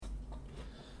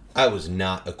I was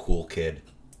not a cool kid.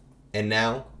 And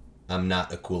now, I'm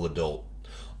not a cool adult.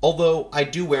 Although, I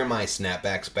do wear my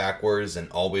snapbacks backwards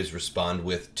and always respond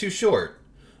with, too short,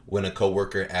 when a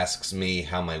coworker asks me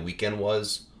how my weekend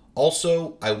was.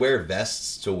 Also, I wear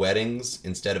vests to weddings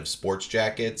instead of sports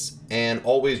jackets, and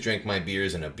always drink my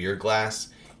beers in a beer glass,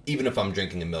 even if I'm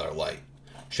drinking a Miller Lite.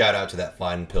 Shout out to that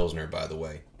fine Pilsner, by the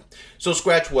way. So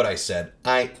scratch what I said,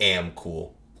 I am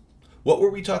cool. What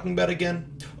were we talking about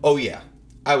again? Oh yeah,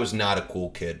 I was not a cool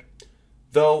kid.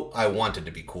 Though I wanted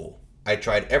to be cool. I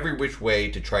tried every which way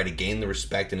to try to gain the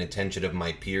respect and attention of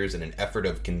my peers in an effort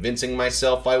of convincing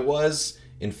myself I was,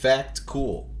 in fact,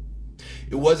 cool.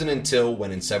 It wasn't until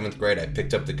when in 7th grade I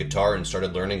picked up the guitar and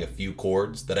started learning a few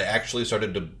chords that I actually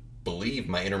started to believe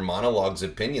my inner monologue's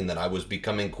opinion that I was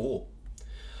becoming cool.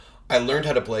 I learned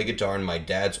how to play guitar in my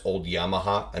dad's old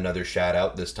Yamaha, another shout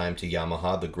out this time to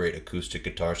Yamaha, the great acoustic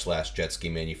guitar / jet ski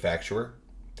manufacturer.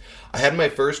 I had my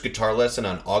first guitar lesson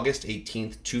on August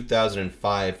 18th,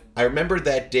 2005. I remember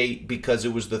that date because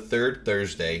it was the third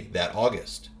Thursday that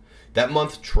August. That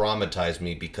month traumatized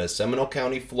me because Seminole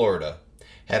County, Florida,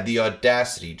 had the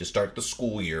audacity to start the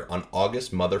school year on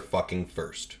August motherfucking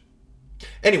 1st.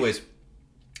 Anyways,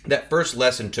 that first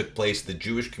lesson took place at the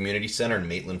Jewish Community Center in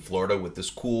Maitland, Florida with this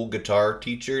cool guitar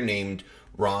teacher named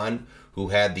Ron who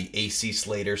had the A.C.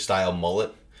 Slater style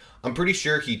mullet. I'm pretty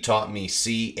sure he taught me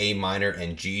C, A minor,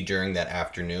 and G during that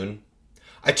afternoon.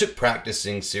 I took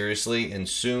practicing seriously and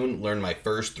soon learned my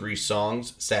first 3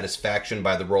 songs, Satisfaction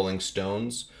by the Rolling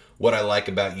Stones, What I Like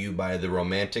About You by the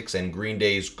Romantics, and Green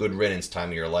Day's Good Riddance Time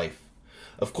of Your Life.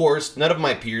 Of course, none of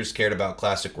my peers cared about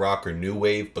classic rock or new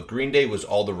wave, but Green Day was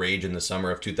all the rage in the summer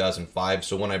of 2005,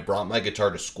 so when I brought my guitar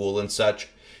to school and such,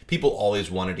 people always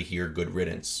wanted to hear Good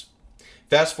Riddance.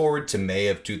 Fast forward to May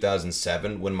of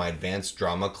 2007 when my advanced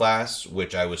drama class,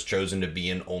 which I was chosen to be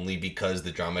in only because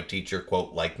the drama teacher,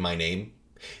 quote, liked my name,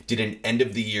 did an end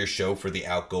of the year show for the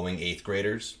outgoing 8th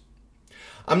graders.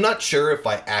 I'm not sure if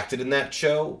I acted in that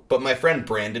show, but my friend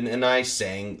Brandon and I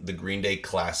sang the Green Day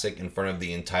classic in front of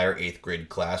the entire 8th grade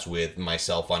class with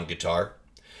myself on guitar.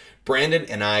 Brandon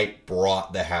and I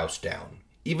brought the house down.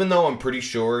 Even though I'm pretty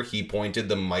sure he pointed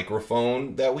the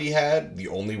microphone that we had, the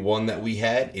only one that we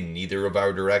had, in neither of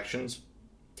our directions.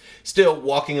 Still,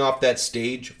 walking off that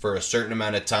stage for a certain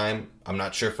amount of time, I'm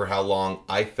not sure for how long,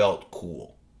 I felt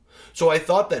cool. So I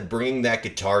thought that bringing that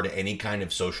guitar to any kind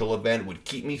of social event would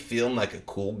keep me feeling like a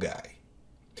cool guy.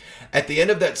 At the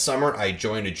end of that summer, I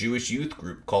joined a Jewish youth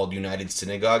group called United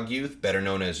Synagogue Youth, better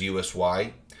known as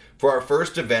USY. For our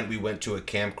first event, we went to a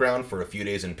campground for a few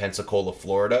days in Pensacola,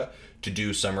 Florida, to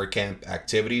do summer camp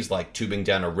activities like tubing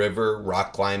down a river,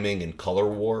 rock climbing, and color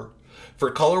war. For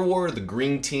color war, the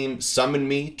green team summoned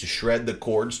me to shred the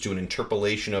chords to an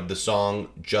interpolation of the song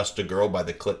Just a Girl by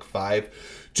the Click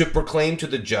 5 to proclaim to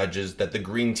the judges that the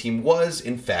green team was,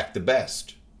 in fact, the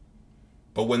best.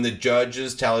 But when the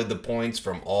judges tallied the points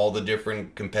from all the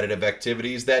different competitive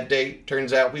activities that day,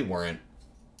 turns out we weren't.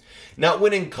 Not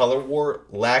winning Color War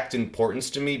lacked importance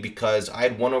to me because I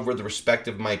had won over the respect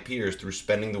of my peers through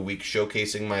spending the week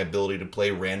showcasing my ability to play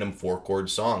random 4-chord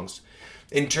songs,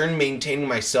 in turn maintaining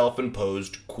my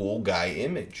self-imposed cool guy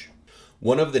image.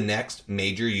 One of the next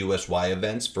major USY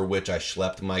events for which I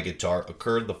schlepped my guitar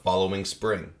occurred the following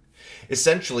spring.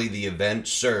 Essentially, the event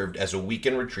served as a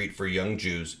weekend retreat for young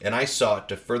Jews, and I sought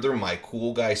to further my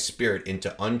cool guy spirit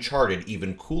into uncharted,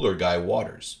 even cooler guy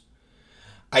waters.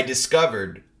 I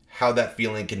discovered how that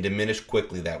feeling can diminish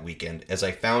quickly that weekend as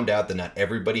I found out that not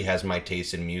everybody has my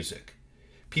taste in music.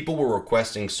 People were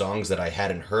requesting songs that I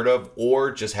hadn't heard of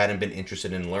or just hadn't been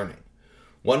interested in learning.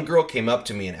 One girl came up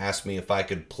to me and asked me if I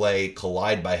could play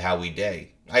Collide by Howie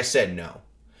Day. I said no.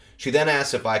 She then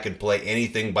asked if I could play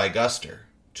anything by Guster,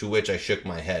 to which I shook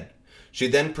my head. She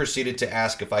then proceeded to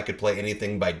ask if I could play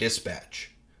anything by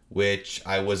Dispatch, which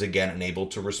I was again unable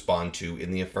to respond to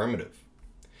in the affirmative.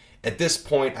 At this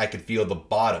point, I could feel the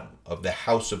bottom of the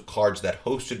house of cards that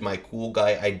hosted my cool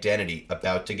guy identity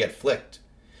about to get flicked.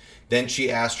 Then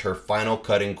she asked her final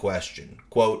cutting question,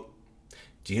 quote,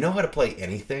 "Do you know how to play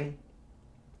anything?"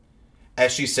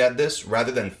 As she said this,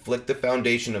 rather than flick the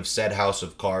foundation of said house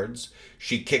of cards,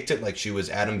 she kicked it like she was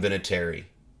Adam Vinatieri.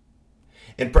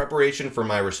 In preparation for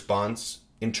my response,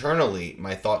 internally,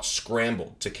 my thoughts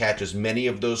scrambled to catch as many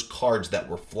of those cards that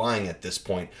were flying at this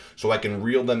point so I can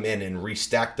reel them in and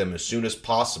restack them as soon as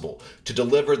possible to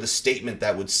deliver the statement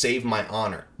that would save my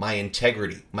honor, my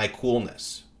integrity, my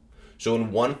coolness. So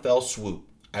in one fell swoop,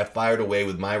 I fired away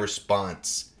with my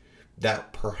response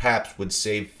that perhaps would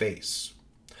save face.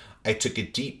 I took a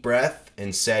deep breath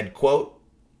and said, quote,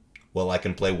 "Well, I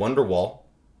can play Wonderwall."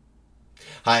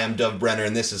 Hi, I'm Dove Brenner,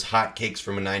 and this is Hot Cakes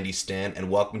from a 90s Stand, and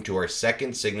welcome to our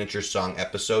second signature song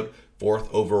episode, 4th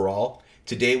overall.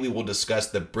 Today we will discuss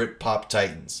the Britpop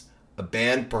Titans, a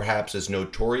band perhaps as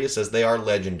notorious as they are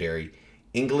legendary,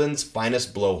 England's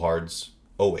finest blowhards,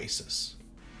 Oasis.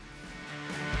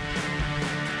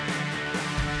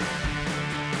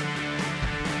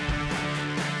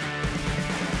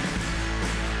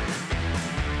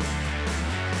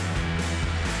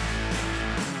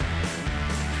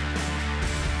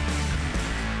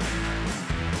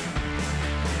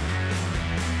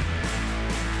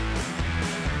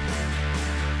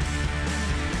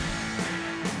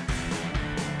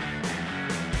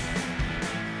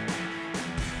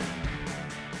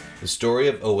 The story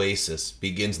of Oasis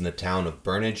begins in the town of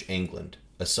Burnage, England,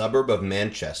 a suburb of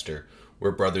Manchester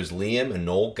where brothers Liam and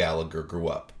Noel Gallagher grew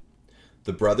up.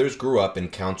 The brothers grew up in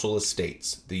council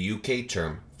estates, the UK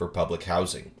term for public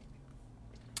housing.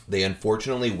 They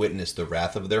unfortunately witnessed the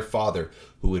wrath of their father,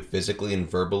 who would physically and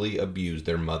verbally abuse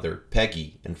their mother,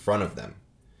 Peggy, in front of them.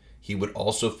 He would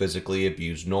also physically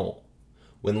abuse Noel.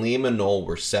 When Liam and Noel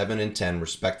were 7 and 10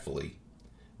 respectively,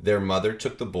 their mother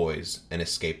took the boys and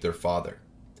escaped their father.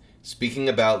 Speaking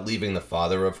about leaving the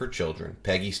father of her children,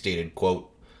 Peggy stated,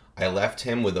 quote, "I left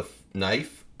him with a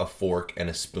knife, a fork, and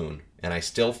a spoon, and I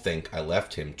still think I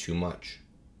left him too much."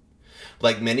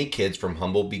 Like many kids from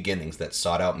humble beginnings that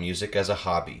sought out music as a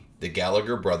hobby, the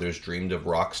Gallagher brothers dreamed of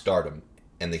rock stardom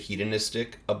and the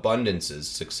hedonistic abundances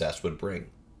success would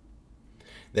bring.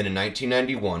 Then in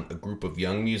 1991, a group of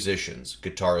young musicians,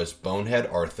 guitarist Bonehead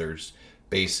Arthurs,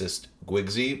 bassist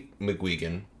Gwigsy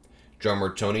McGuigan,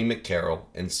 drummer Tony McCarroll,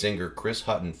 and singer Chris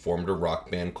Hutton formed a rock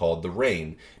band called The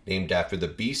Rain, named after the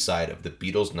B-side of the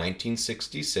Beatles'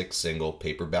 1966 single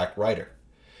Paperback Writer.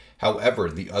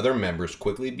 However, the other members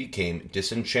quickly became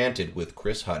disenchanted with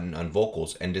Chris Hutton on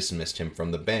vocals and dismissed him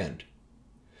from the band.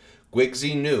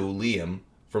 Gwigsy knew Liam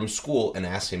from school and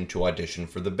asked him to audition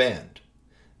for the band.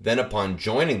 Then upon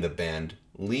joining the band,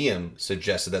 Liam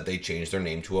suggested that they change their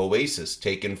name to Oasis,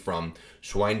 taken from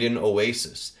Swindon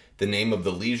Oasis, the name of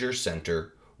the leisure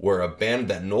center where a band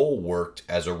that Noel worked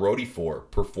as a roadie for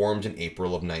performed in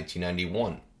April of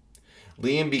 1991.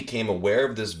 Liam became aware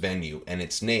of this venue and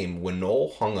its name when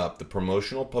Noel hung up the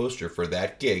promotional poster for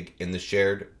that gig in the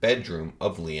shared bedroom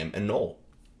of Liam and Noel.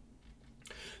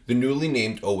 The newly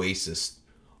named Oasis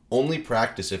only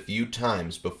practiced a few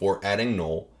times before adding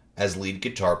Noel as lead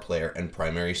guitar player and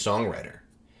primary songwriter.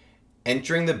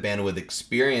 Entering the band with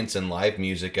experience in live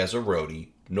music as a roadie,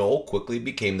 Noel quickly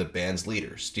became the band's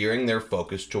leader, steering their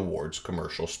focus towards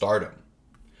commercial stardom.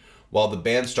 While the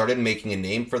band started making a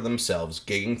name for themselves,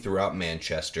 gigging throughout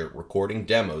Manchester, recording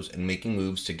demos, and making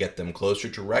moves to get them closer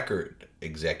to record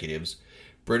executives,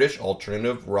 British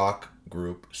alternative rock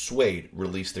group Suede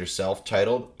released their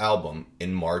self-titled album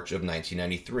in March of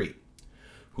 1993,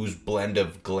 whose blend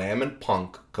of glam and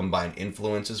punk combined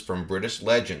influences from British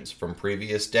legends from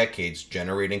previous decades,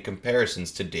 generating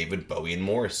comparisons to David Bowie and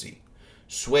Morrissey.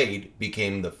 Suede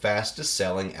became the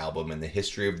fastest-selling album in the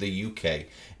history of the UK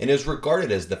and is regarded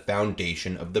as the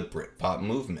foundation of the Britpop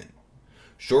movement.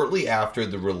 Shortly after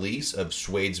the release of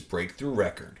Suede's breakthrough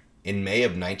record, in May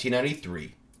of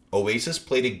 1993, Oasis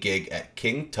played a gig at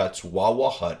King Tut's Wah Wah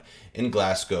Hut in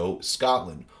Glasgow,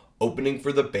 Scotland, opening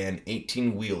for the band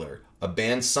 18 Wheeler, a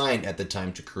band signed at the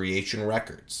time to Creation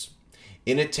Records.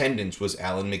 In attendance was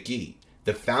Alan McGee,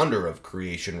 the founder of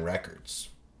Creation Records.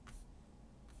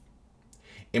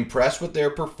 Impressed with their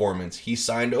performance, he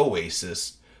signed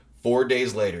Oasis 4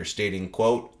 days later, stating,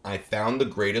 quote, "I found the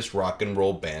greatest rock and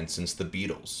roll band since the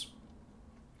Beatles."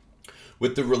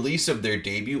 With the release of their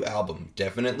debut album,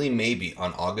 Definitely Maybe,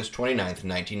 on August 29,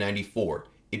 1994,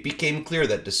 it became clear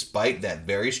that despite that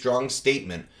very strong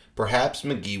statement, perhaps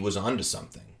McGee was onto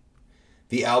something.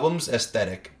 The album's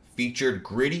aesthetic featured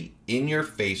gritty,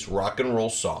 in-your-face rock and roll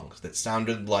songs that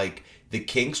sounded like the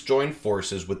Kinks joined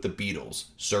forces with the Beatles,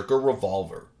 circa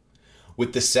Revolver,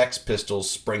 with the Sex Pistols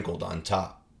sprinkled on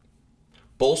top.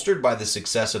 Bolstered by the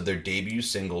success of their debut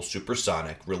single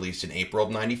Supersonic, released in April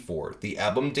of '94, the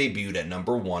album debuted at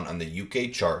number 1 on the UK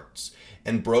charts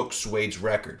and broke Suede's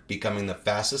record, becoming the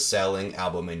fastest-selling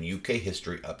album in UK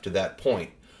history up to that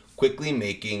point, quickly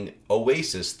making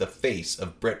Oasis the face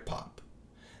of Britpop.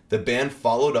 The band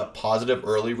followed up positive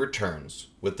early returns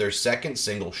with their second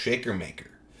single, Shaker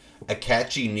Maker, a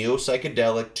catchy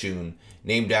neo-psychedelic tune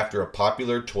named after a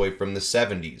popular toy from the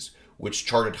 70s, which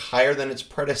charted higher than its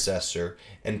predecessor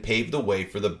and paved the way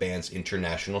for the band's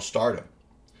international stardom.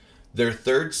 Their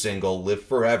third single, Live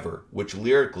Forever, which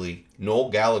lyrically Noel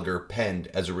Gallagher penned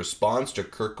as a response to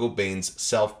Kurt Cobain's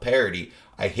self-parody,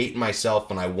 I Hate Myself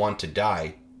and I Want to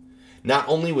Die, Not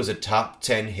only was a top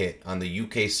 10 hit on the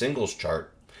UK singles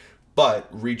chart, but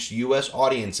reached US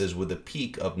audiences with a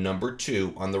peak of number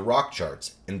 2 on the rock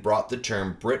charts and brought the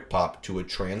term Britpop to a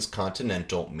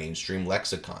transcontinental mainstream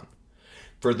lexicon.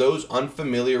 For those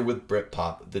unfamiliar with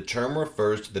Britpop, the term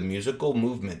refers to the musical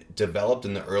movement developed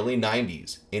in the early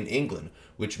 90s in England,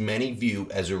 which many view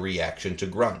as a reaction to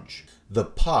grunge. The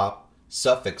pop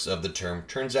suffix of the term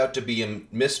turns out to be a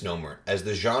misnomer, as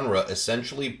the genre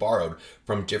essentially borrowed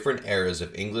from different eras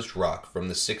of English rock from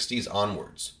the 60s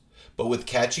onwards, but with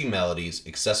catchy melodies,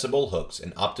 accessible hooks,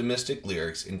 and optimistic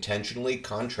lyrics intentionally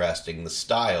contrasting the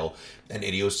style and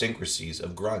idiosyncrasies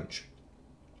of grunge.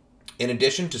 In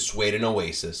addition to Suede and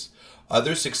Oasis,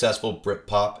 other successful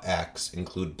Britpop acts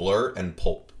include Blur and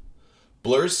Pulp.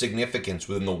 Blur's significance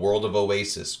within the world of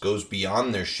Oasis goes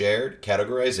beyond their shared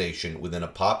categorization within a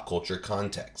pop culture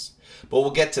context, but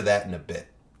we'll get to that in a bit.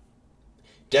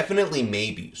 Definitely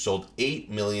Maybe sold 8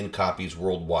 million copies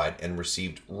worldwide and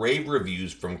received rave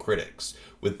reviews from critics,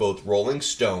 with both Rolling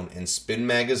Stone and Spin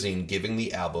magazine giving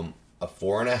the album a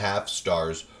 4.5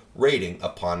 stars rating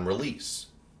upon release.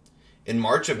 In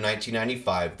March of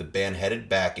 1995, the band headed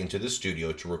back into the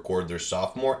studio to record their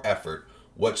sophomore effort,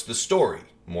 What's the Story?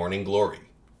 Morning Glory.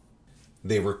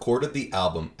 They recorded the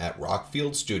album at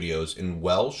Rockfield Studios in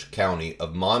Welsh County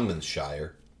of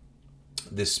Monmouthshire,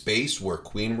 the space where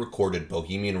Queen recorded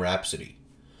Bohemian Rhapsody.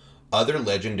 Other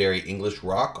legendary English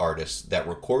rock artists that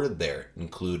recorded there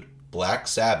include Black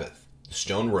Sabbath, the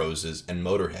Stone Roses, and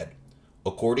Motorhead.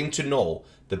 According to Noel,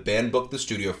 the band booked the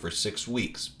studio for 6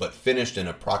 weeks, but finished in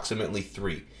approximately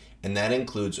 3, and that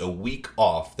includes a week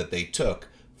off that they took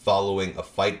following a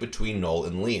fight between Noel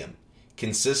and Liam,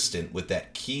 consistent with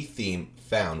that key theme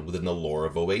found within the lore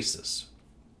of Oasis.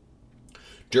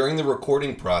 During the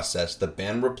recording process, the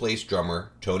band replaced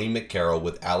drummer Tony McCarroll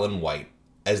with Alan White,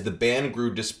 as the band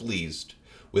grew displeased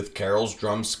with Carroll's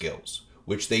drum skills,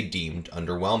 which they deemed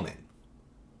underwhelming.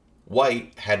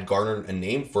 White had garnered a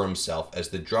name for himself as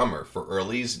the drummer for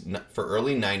early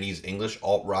 90s English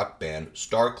alt-rock band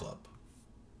Star Club.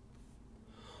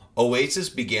 Oasis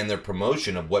began their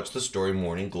promotion of What's the Story?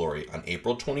 Morning Glory on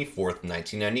April 24,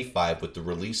 1995 with the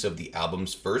release of the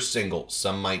album's first single,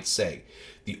 Some Might Say,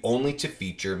 the only to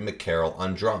feature McCarroll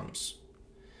on drums.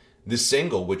 The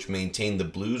single, which maintained the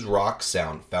blues rock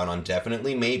sound found on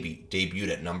Definitely Maybe,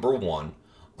 debuted at number 1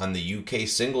 on the UK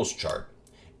singles chart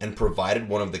and provided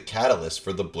one of the catalysts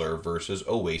for the Blur vs.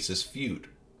 Oasis feud.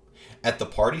 At the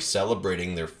party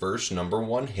celebrating their first number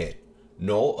 1 hit,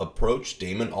 Noel approached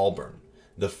Damon Albarn,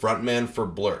 the frontman for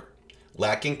Blur,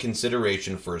 lacking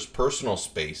consideration for his personal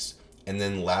space, and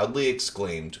then loudly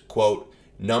exclaimed, quote,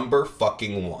 "Number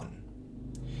fucking 1."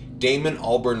 Damon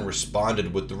Albarn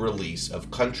responded with the release of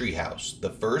Country House,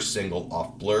 the first single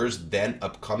off Blur's then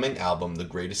upcoming album The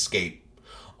Great Escape,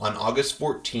 on August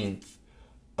 14th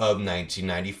of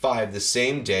 1995, the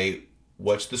same day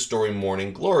What's the Story?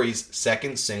 Morning Glory's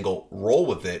second single, Roll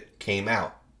With It, came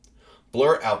out.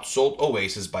 Blur outsold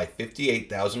Oasis by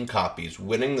 58,000 copies,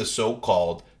 winning the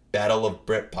so-called Battle of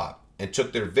Britpop, and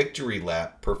took their victory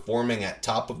lap performing at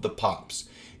Top of the Pops,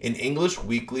 an English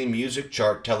weekly music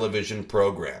chart television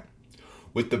program,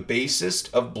 with the bassist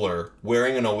of Blur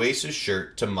wearing an Oasis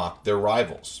shirt to mock their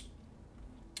rivals.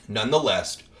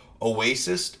 Nonetheless,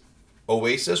 Oasis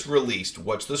released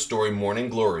What's the Story? Morning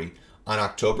Glory on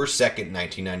October 2nd,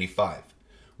 1995.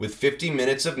 With 50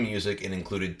 minutes of music, it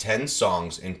included 10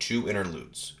 songs and 2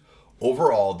 interludes.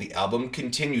 Overall, the album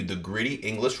continued the gritty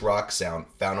English rock sound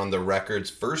found on the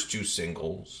record's first 2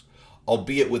 singles,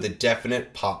 albeit with a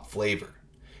definite pop flavor.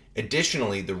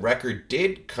 Additionally, the record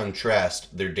did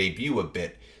contrast their debut a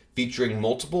bit, featuring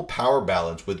multiple power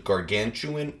ballads with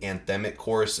gargantuan anthemic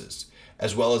choruses,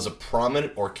 as well as a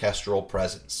prominent orchestral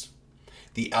presence.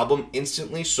 The album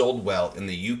instantly sold well in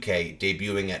the UK,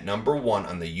 debuting at number 1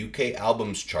 on the UK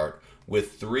albums chart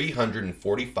with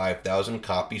 345,000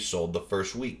 copies sold the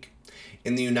first week.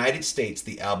 In the United States,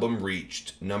 the album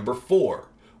reached number 4,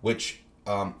 which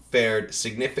fared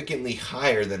significantly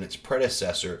higher than its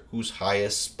predecessor, whose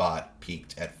highest spot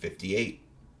peaked at 58.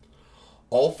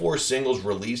 All 4 singles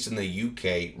released in the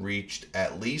UK reached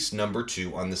at least number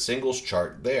 2 on the singles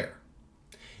chart there.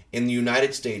 In the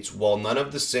United States, while none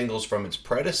of the singles from its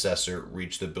predecessor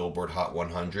reached the Billboard Hot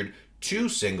 100, 2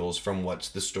 singles from What's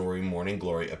the Story? Morning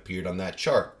Glory appeared on that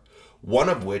chart, one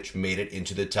of which made it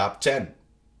into the top 10.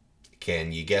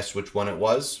 Can you guess which one it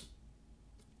was?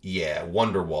 Yeah,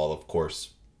 Wonderwall, of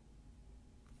course.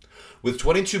 With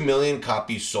 22 million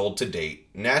copies sold to date,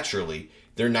 naturally,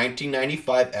 their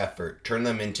 1995 effort turned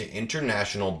them into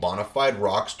international bona fide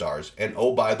rock stars and,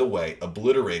 oh by the way,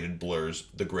 obliterated Blur's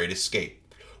The Great Escape,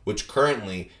 which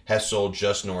currently has sold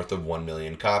just north of 1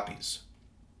 million copies.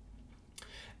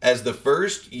 As the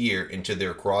first year into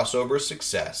their crossover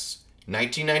success,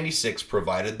 1996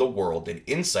 provided the world an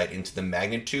insight into the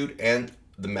magnitude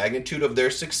of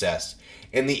their success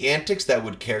and the antics that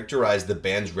would characterize the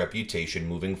band's reputation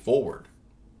moving forward.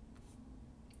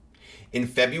 In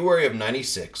February of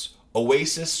 96,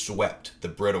 Oasis swept the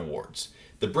Brit Awards,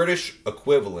 the British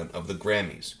equivalent of the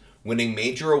Grammys, winning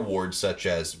major awards such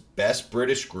as Best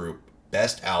British Group,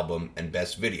 Best Album, and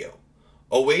Best Video.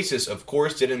 Oasis, of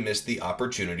course, didn't miss the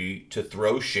opportunity to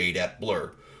throw shade at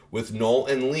Blur, with Noel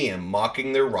and Liam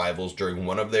mocking their rivals during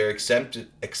one of their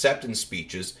acceptance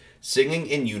speeches, singing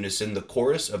in unison the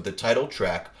chorus of the title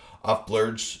track off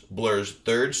Blur's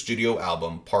third studio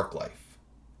album, Parklife.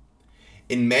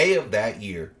 In May of that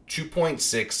year,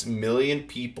 2.6 million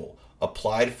people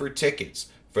applied for tickets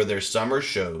for their summer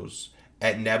shows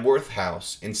at Knebworth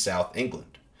House in South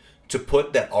England. To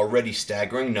put that already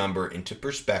staggering number into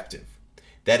perspective,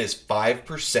 that is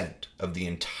 5% of the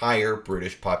entire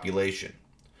British population.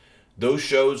 Those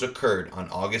shows occurred on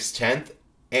August 10th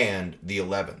and the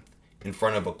 11th, in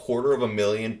front of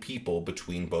 250,000 people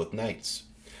between both nights,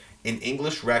 an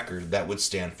English record that would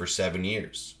stand for 7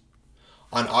 years.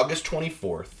 On August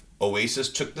 24th, Oasis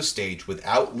took the stage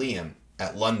without Liam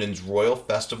at London's Royal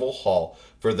Festival Hall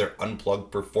for their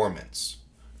unplugged performance.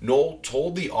 Noel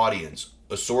told the audience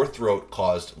a sore throat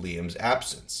caused Liam's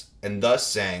absence, and thus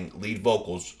sang lead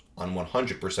vocals on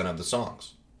 100% of the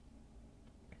songs.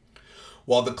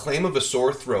 While the claim of a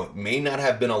sore throat may not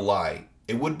have been a lie,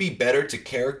 it would be better to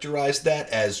characterize that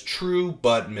as true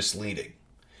but misleading.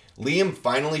 Liam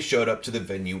finally showed up to the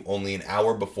venue only an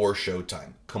hour before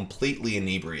showtime, completely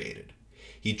inebriated.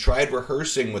 He tried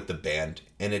rehearsing with the band,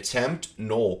 an attempt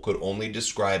Noel could only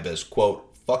describe as,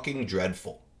 quote, fucking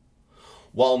dreadful.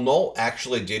 While Noel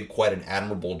actually did quite an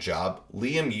admirable job,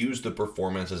 Liam used the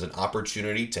performance as an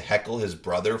opportunity to heckle his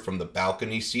brother from the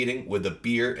balcony seating with a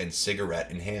beer and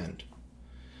cigarette in hand.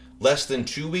 Less than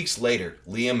 2 weeks later,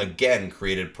 Liam again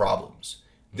created problems,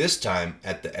 this time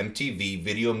at the MTV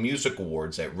Video Music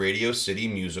Awards at Radio City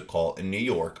Music Hall in New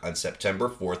York on September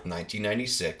 4th,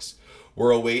 1996,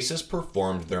 where Oasis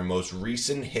performed their most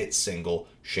recent hit single,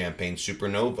 Champagne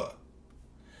Supernova.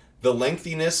 The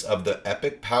lengthiness of the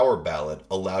epic power ballad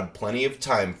allowed plenty of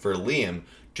time for Liam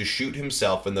to shoot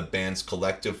himself in the band's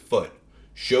collective foot,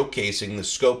 showcasing the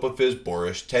scope of his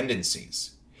boorish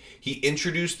tendencies. He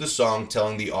introduced the song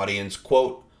telling the audience,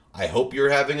 quote, I hope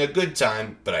you're having a good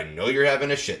time, but I know you're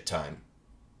having a shit time.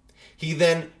 He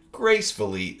then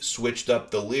gracefully switched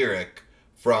up the lyric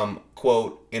from,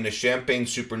 quote, in a champagne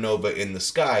supernova in the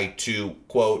sky to,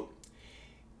 quote,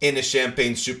 in a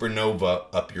champagne supernova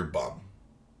up your bum.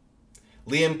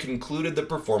 Liam concluded the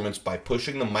performance by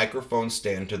pushing the microphone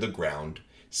stand to the ground,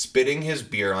 spitting his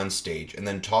beer on stage, and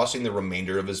then tossing the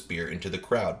remainder of his beer into the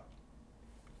crowd.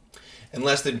 And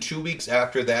less than 2 weeks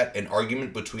after that, an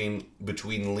argument between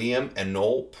Liam and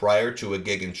Noel prior to a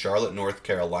gig in Charlotte, North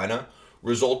Carolina,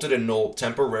 resulted in Noel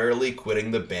temporarily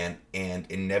quitting the band and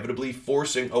inevitably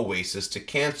forcing Oasis to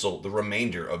cancel the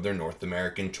remainder of their North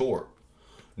American tour.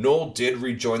 Noel did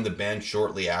rejoin the band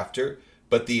shortly after,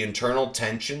 but the internal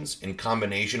tensions, in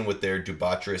combination with their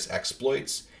debaucherous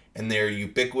exploits and their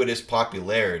ubiquitous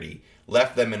popularity,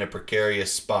 left them in a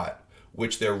precarious spot,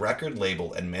 which their record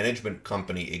label and management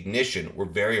company Ignition were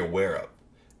very aware of.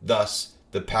 Thus,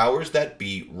 the powers that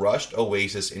be rushed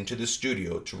Oasis into the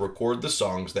studio to record the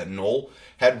songs that Noel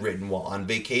had written while on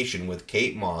vacation with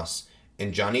Kate Moss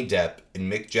and Johnny Depp in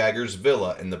Mick Jagger's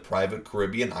villa in the private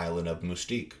Caribbean island of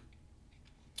Mustique.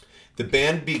 The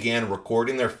band began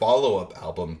recording their follow-up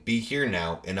album, Be Here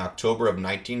Now, in October of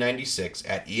 1996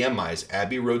 at EMI's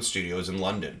Abbey Road Studios in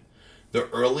London. The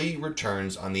early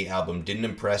returns on the album didn't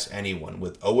impress anyone,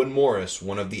 with Owen Morris,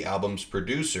 one of the album's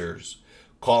producers,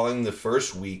 calling the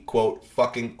first week, quote,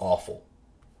 fucking awful.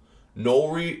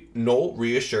 Noel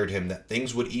reassured him that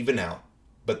things would even out,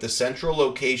 but the central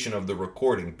location of the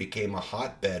recording became a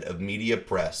hotbed of media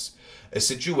press, a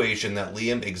situation that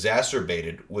Liam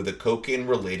exacerbated with a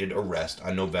cocaine-related arrest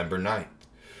on November 9th.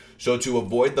 So to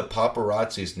avoid the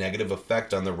paparazzi's negative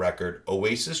effect on the record,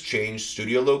 Oasis changed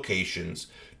studio locations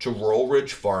to Royal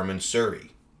Ridge Farm in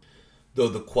Surrey. Though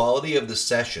the quality of the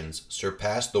sessions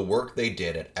surpassed the work they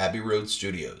did at Abbey Road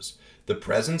Studios, the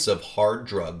presence of hard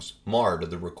drugs marred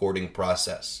the recording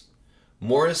process.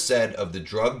 Morris said of the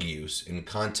drug use in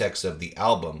context of the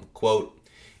album, quote,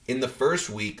 in the first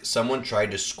week, someone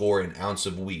tried to score an ounce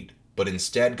of weed, but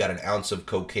instead got an ounce of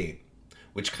cocaine,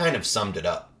 which kind of summed it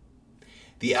up.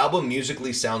 The album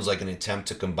musically sounds like an attempt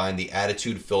to combine the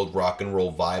attitude-filled rock and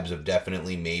roll vibes of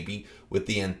Definitely Maybe with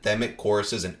the anthemic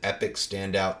choruses and epic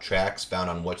standout tracks found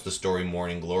on What's the Story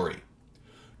Morning Glory.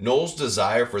 Noel's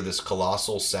desire for this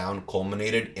colossal sound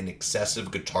culminated in excessive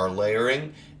guitar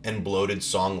layering and bloated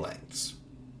song lengths.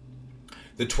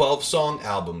 The 12-song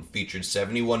album featured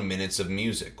 71 minutes of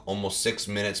music, almost 6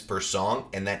 minutes per song,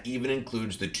 and that even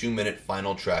includes the 2-minute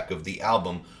final track of the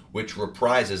album, which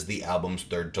reprises the album's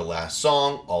third-to-last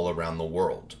song, All Around the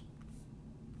World.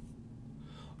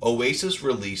 Oasis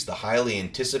released the highly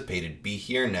anticipated Be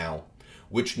Here Now,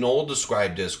 which Noel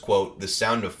described as, quote, the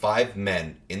sound of 5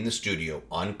 men in the studio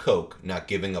on coke not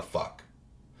giving a fuck,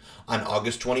 on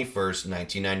August 21st,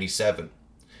 1997.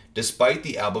 Despite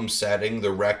the album setting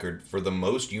the record for the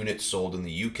most units sold in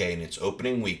the UK in its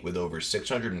opening week with over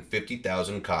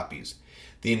 650,000 copies,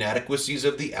 the inadequacies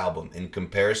of the album in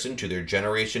comparison to their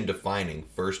generation-defining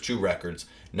first 2 records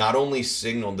not only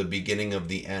signaled the beginning of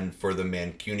the end for the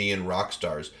Mancunian rock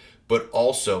stars, but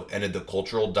also ended the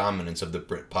cultural dominance of the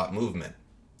Britpop movement.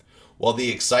 While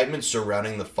the excitement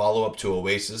surrounding the follow-up to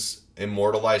Oasis'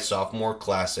 immortalized sophomore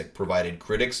classic provided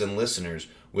critics and listeners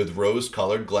with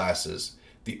rose-colored glasses,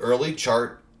 the early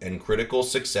chart and critical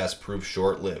success proved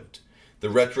short-lived.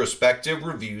 The retrospective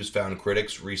reviews found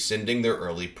critics rescinding their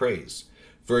early praise.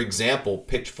 For example,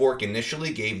 Pitchfork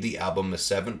initially gave the album a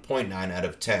 7.9 out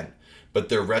of 10, but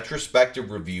their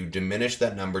retrospective review diminished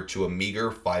that number to a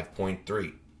meager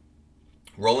 5.3.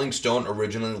 Rolling Stone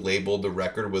originally labeled the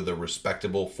record with a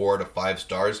respectable 4 out of 5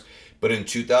 stars, but in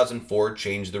 2004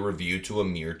 changed the review to a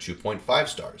mere 2.5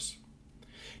 stars.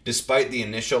 Despite the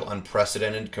initial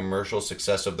unprecedented commercial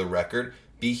success of the record,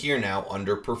 Be Here Now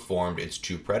underperformed its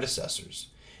 2 predecessors.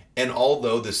 And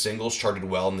although the singles charted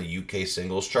well in the UK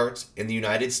singles charts, in the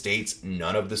United States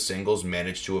none of the singles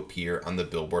managed to appear on the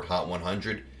Billboard Hot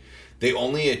 100. They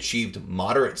only achieved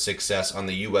moderate success on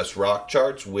the US rock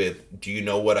charts with Do You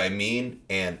Know What I Mean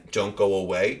and Don't Go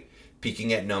Away,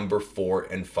 peaking at number 4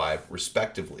 and 5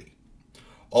 respectively.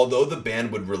 Although the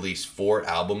band would release 4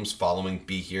 albums following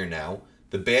Be Here Now,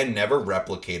 the band never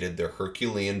replicated their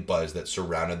Herculean buzz that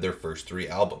surrounded their first 3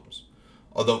 albums.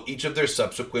 Although each of their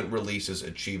subsequent releases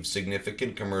achieved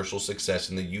significant commercial success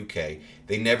in the UK,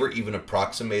 they never even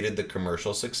approximated the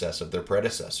commercial success of their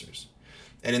predecessors.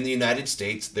 And in the United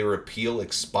States, their appeal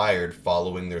expired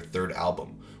following their 3rd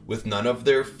album, with none of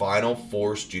their final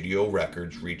 4 studio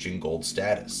records reaching gold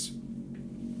status.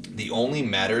 The only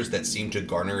matters that seemed to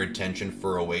garner attention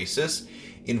for Oasis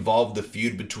involved the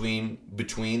feud between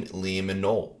Liam and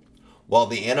Noel. While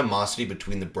the animosity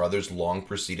between the brothers long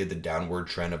preceded the downward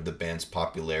trend of the band's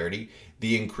popularity,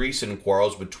 the increase in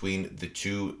quarrels between the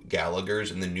 2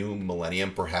 Gallaghers in the new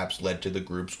millennium perhaps led to the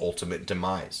group's ultimate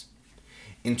demise.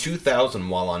 In 2000,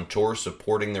 while on tour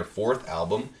supporting their 4th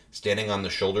album, Standing on the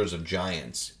Shoulders of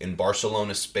Giants, in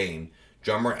Barcelona, Spain,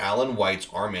 drummer Alan White's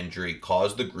arm injury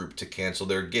caused the group to cancel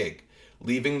their gig,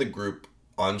 leaving the group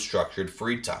unstructured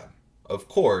free time. Of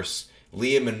course,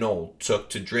 Liam and Noel took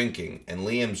to drinking, and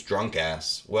Liam's drunk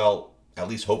ass, well, at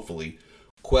least hopefully,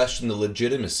 questioned the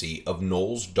legitimacy of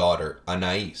Noel's daughter,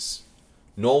 Anais.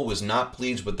 Noel was not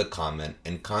pleased with the comment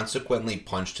and consequently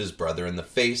punched his brother in the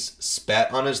face,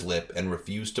 spat on his lip, and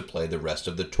refused to play the rest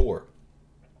of the tour.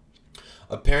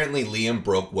 Apparently, Liam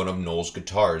broke one of Noel's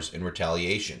guitars in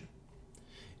retaliation.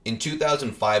 In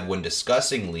 2005, when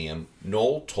discussing Liam,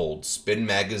 Noel told Spin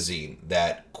magazine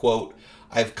that, quote,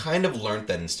 I've kind of learned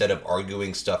that instead of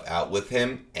arguing stuff out with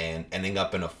him and ending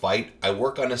up in a fight, I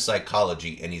work on his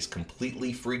psychology and he's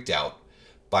completely freaked out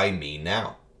by me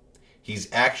now.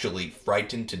 He's actually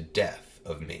frightened to death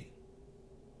of me.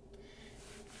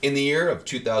 In the year of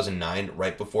 2009,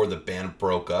 right before the band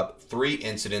broke up, 3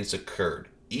 incidents occurred,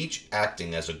 each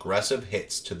acting as aggressive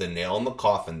hits to the nail in the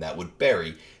coffin that would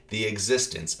bury the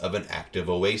existence of an active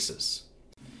Oasis.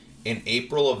 In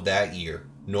April of that year,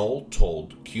 Noel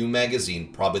told Q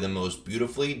magazine probably the most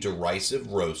beautifully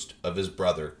derisive roast of his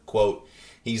brother, quote,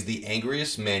 he's the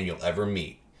angriest man you'll ever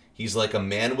meet. He's like a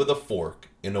man with a fork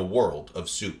in a world of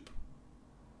soup.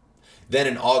 Then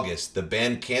in August, the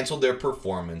band canceled their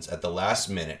performance at the last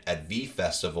minute at V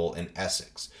Festival in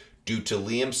Essex due to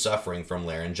Liam suffering from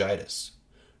laryngitis.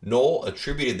 Noel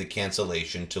attributed the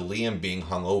cancellation to Liam being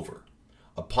hungover.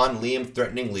 Upon Liam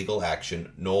threatening legal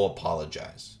action, Noel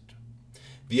apologized.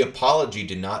 The apology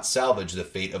did not salvage the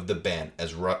fate of the band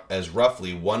as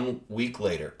roughly 1 week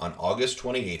later, on August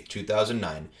 28,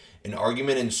 2009, an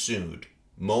argument ensued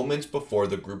moments before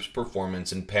the group's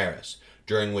performance in Paris,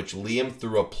 during which Liam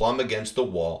threw a plum against the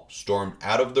wall, stormed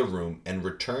out of the room, and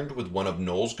returned with one of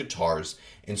Noel's guitars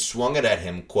and swung it at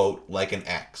him, quote, like an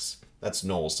axe. That's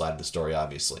Noel's side of the story,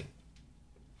 obviously.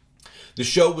 The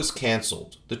show was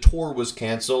canceled, the tour was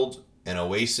canceled, and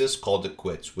Oasis called it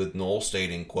quits, with Noel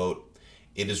stating, quote,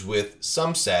 "It is with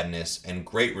some sadness and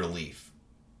great relief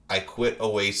I quit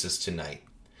Oasis tonight.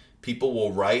 People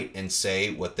will write and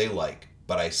say what they like,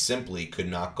 but I simply could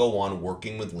not go on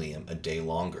working with Liam a day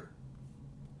longer."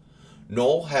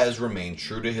 Noel has remained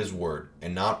true to his word,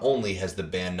 and not only has the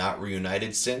band not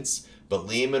reunited since, but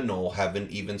Liam and Noel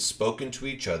haven't even spoken to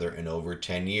each other in over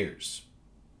 10 years.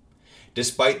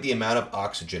 Despite the amount of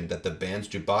oxygen that the band's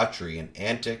debauchery and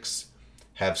antics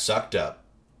have sucked up,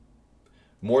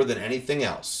 more than anything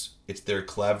else, it's their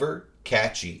clever,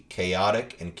 catchy,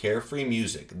 chaotic, and carefree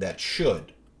music that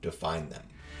should define them.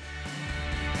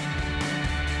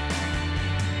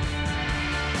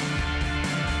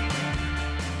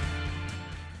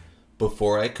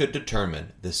 Before I could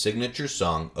determine the signature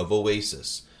song of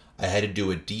Oasis, I had to do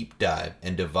a deep dive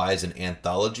and devise an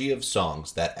anthology of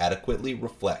songs that adequately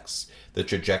reflects the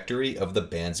trajectory of the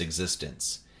band's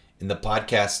existence. In the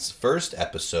podcast's first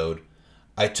episode,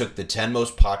 I took the 10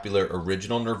 most popular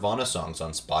original Nirvana songs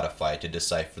on Spotify to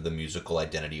decipher the musical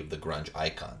identity of the grunge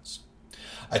icons.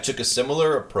 I took a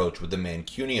similar approach with the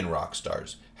Mancunian rock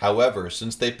stars. However,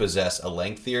 since they possess a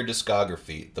lengthier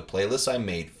discography, the playlist I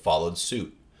made followed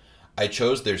suit. I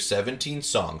chose their 17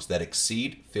 songs that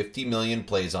exceed 50 million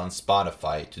plays on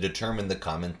Spotify to determine the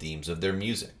common themes of their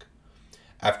music.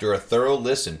 After a thorough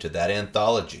listen to that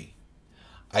anthology,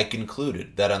 I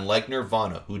concluded that unlike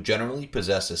Nirvana, who generally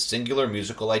possess a singular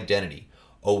musical identity,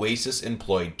 Oasis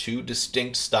employed two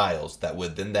distinct styles that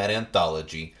within that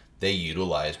anthology they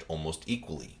utilized almost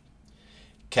equally.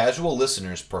 Casual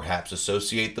listeners perhaps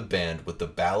associate the band with the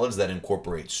ballads that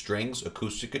incorporate strings,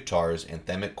 acoustic guitars,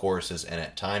 anthemic choruses, and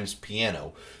at times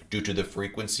piano due to the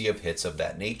frequency of hits of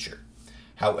that nature.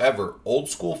 However, old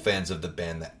school fans of the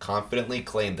band that confidently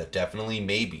claim that Definitely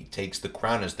Maybe takes the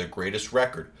crown as their greatest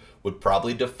record would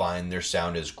probably define their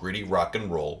sound as gritty rock and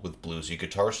roll with bluesy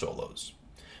guitar solos.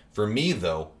 For me,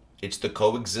 though, it's the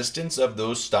coexistence of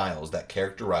those styles that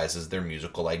characterizes their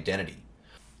musical identity.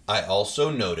 I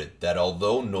also noted that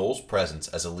although Noel's presence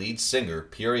as a lead singer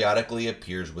periodically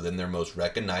appears within their most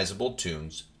recognizable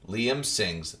tunes, Liam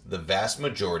sings the vast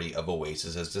majority of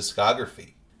Oasis's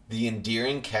discography. The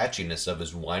endearing catchiness of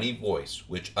his whiny voice,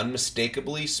 which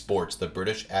unmistakably sports the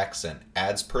British accent,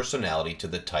 adds personality to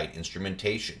the tight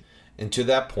instrumentation. And to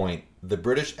that point, the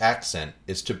British accent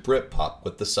is to Britpop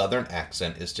what the Southern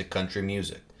accent is to country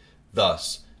music.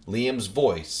 Thus, Liam's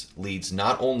voice leads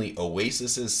not only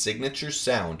Oasis's signature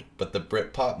sound, but the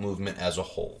Britpop movement as a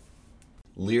whole.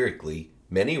 Lyrically,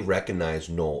 many recognize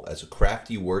Noel as a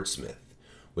crafty wordsmith,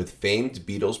 with famed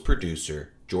Beatles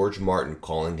producer George Martin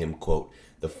calling him, quote,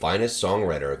 the finest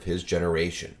songwriter of his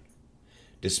generation.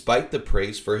 Despite the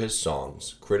praise for his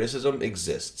songs, criticism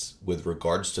exists with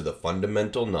regards to the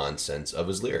fundamental nonsense of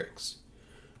his lyrics.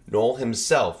 Noel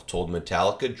himself told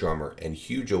Metallica drummer and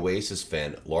huge Oasis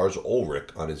fan Lars Ulrich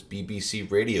on his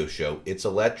BBC radio show It's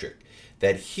Electric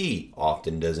that he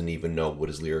often doesn't even know what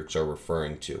his lyrics are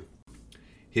referring to.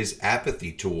 His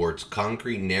apathy towards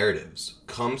concrete narratives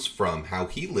comes from how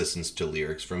he listens to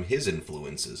lyrics from his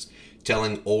influences,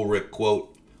 telling Ulrich,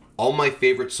 quote, all my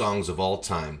favorite songs of all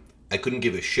time, I couldn't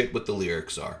give a shit what the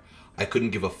lyrics are. I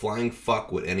couldn't give a flying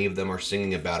fuck what any of them are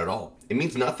singing about at all. It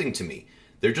means nothing to me.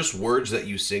 They're just words that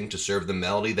you sing to serve the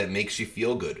melody that makes you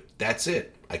feel good. That's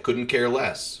it. I couldn't care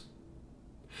less.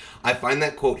 I find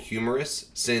that quote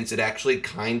humorous since it actually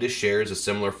kinda shares a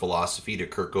similar philosophy to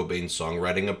Kurt Cobain's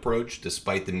songwriting approach,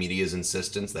 despite the media's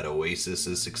insistence that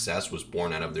Oasis's success was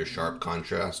born out of their sharp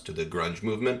contrast to the grunge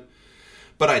movement.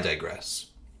 But I digress.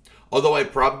 Although I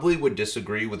probably would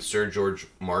disagree with Sir George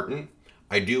Martin,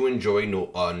 I do enjoy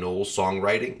Noel's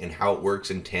songwriting and how it works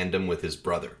in tandem with his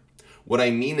brother. What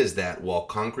I mean is that while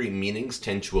concrete meanings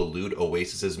tend to elude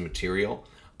Oasis's material,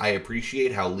 I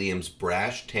appreciate how Liam's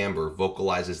brash timbre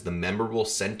vocalizes the memorable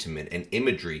sentiment and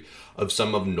imagery of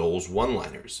some of Noel's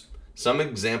one-liners. Some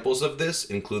examples of this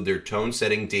include their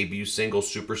tone-setting debut single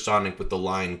Supersonic with the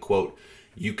line, quote,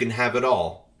 you can have it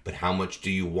all, but how much do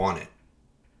you want it?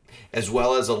 As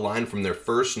well as a line from their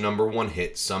first number one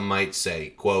hit, Some Might Say,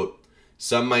 quote,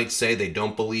 some might say they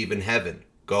don't believe in heaven.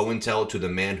 Go and tell it to the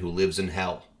man who lives in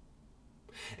hell.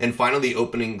 And finally, the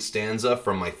opening stanza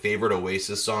from my favorite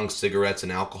Oasis song, Cigarettes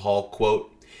and Alcohol,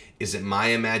 quote, is it my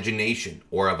imagination,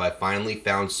 or have I finally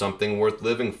found something worth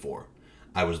living for?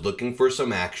 I was looking for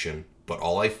some action, but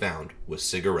all I found was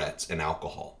cigarettes and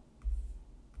alcohol.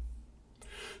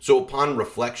 So upon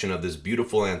reflection of this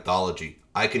beautiful anthology,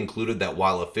 I concluded that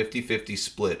while a 50-50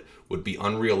 split would be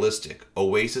unrealistic,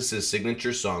 Oasis's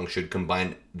signature song should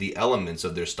combine the elements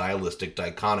of their stylistic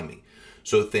dichotomy.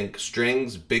 So think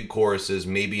strings, big choruses,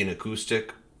 maybe an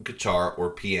acoustic guitar or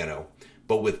piano,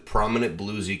 but with prominent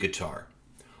bluesy guitar.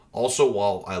 Also,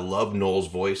 while I love Noel's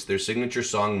voice, their signature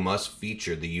song must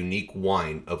feature the unique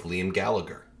whine of Liam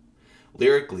Gallagher.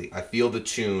 Lyrically, I feel the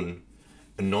tune,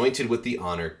 Anointed with the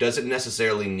Honor, doesn't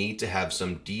necessarily need to have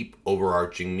some deep,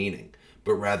 overarching meaning,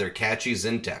 but rather catchy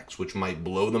syntax which might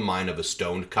blow the mind of a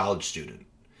stoned college student.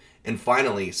 And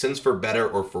finally, since for better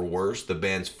or for worse, the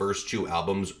band's first two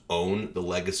albums own the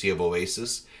legacy of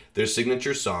Oasis, their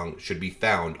signature song should be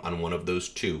found on one of those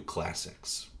two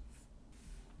classics.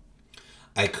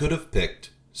 I could have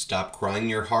picked Stop Crying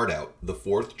Your Heart Out, the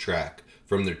fourth track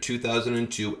from their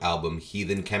 2002 album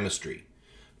Heathen Chemistry.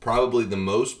 Probably the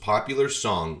most popular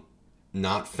song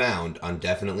not found on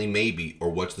Definitely Maybe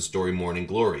or What's the Story Morning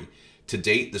Glory. To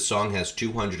date, the song has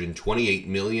 228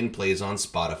 million plays on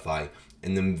Spotify,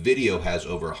 and the video has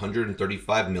over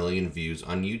 135 million views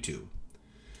on YouTube.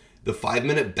 The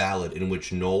 5-minute ballad in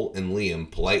which Noel and Liam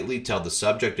politely tell the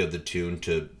subject of the tune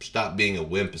to stop being a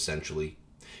wimp, essentially,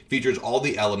 features all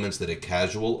the elements that a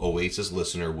casual Oasis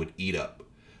listener would eat up.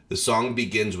 The song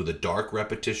begins with a dark,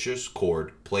 repetitious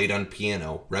chord played on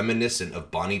piano, reminiscent of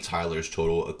Bonnie Tyler's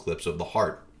Total Eclipse of the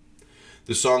Heart.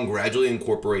 The song gradually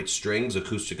incorporates strings,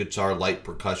 acoustic guitar, light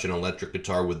percussion, electric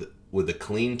guitar with a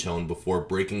clean tone before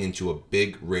breaking into a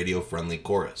big radio-friendly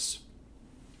chorus.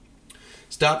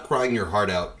 Stop Crying Your Heart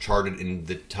Out charted in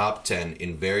the top 10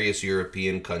 in various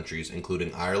European countries,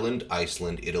 including Ireland,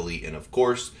 Iceland, Italy, and of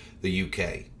course, the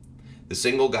UK. The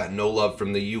single got no love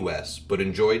from the US, but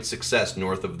enjoyed success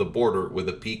north of the border with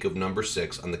a peak of number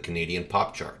 6 on the Canadian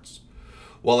pop charts.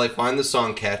 While I find the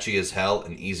song catchy as hell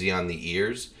and easy on the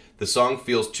ears, the song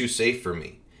feels too safe for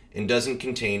me and doesn't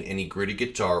contain any gritty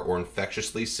guitar or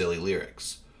infectiously silly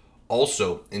lyrics.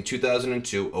 Also, in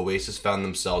 2002, Oasis found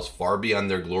themselves far beyond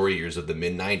their glory years of the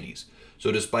mid-90s,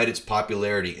 so despite its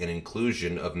popularity and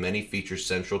inclusion of many features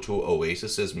central to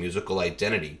Oasis's musical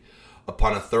identity,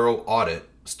 upon a thorough audit,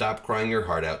 Stop Crying Your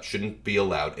Heart Out shouldn't be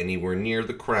allowed anywhere near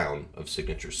the crown of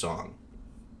signature song.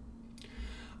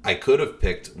 I could have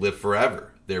picked Live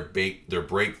Forever, their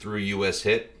breakthrough US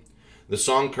hit. The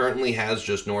song currently has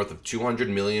just north of 200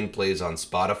 million plays on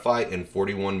Spotify and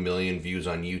 41 million views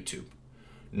on YouTube.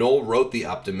 Noel wrote the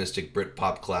optimistic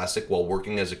Britpop classic while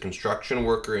working as a construction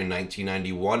worker in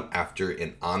 1991 after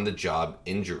an on-the-job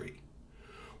injury.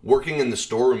 Working in the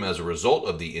storeroom as a result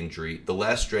of the injury, the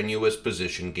less strenuous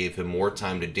position gave him more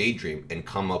time to daydream and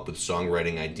come up with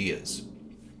songwriting ideas.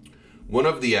 One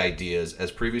of the ideas, as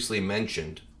previously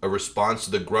mentioned, a response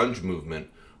to the grunge movement,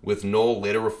 with Noel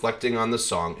later reflecting on the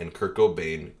song and Kurt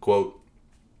Cobain, quote,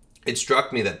 "It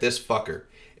struck me that this fucker,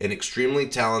 an extremely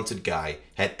talented guy,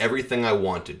 had everything I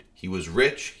wanted. He was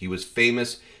rich, he was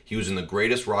famous, he was in the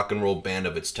greatest rock and roll band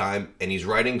of its time, and he's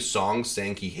writing songs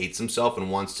saying he hates himself and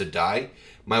wants to die.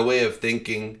 My way of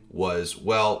thinking was,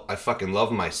 well, I fucking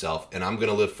love myself, and I'm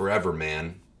gonna live forever,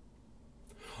 man."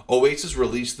 Oasis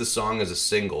released the song as a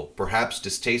single, perhaps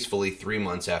distastefully 3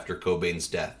 months after Cobain's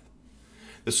death.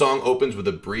 The song opens with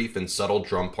a brief and subtle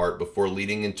drum part before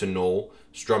leading into Noel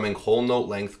strumming whole note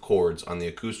length chords on the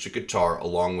acoustic guitar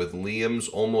along with Liam's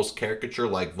almost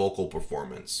caricature-like vocal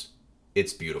performance.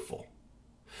 It's beautiful.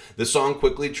 The song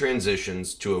quickly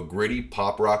transitions to a gritty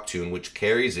pop rock tune which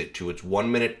carries it to its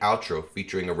 1-minute outro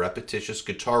featuring a repetitious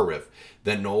guitar riff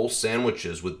that Noel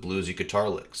sandwiches with bluesy guitar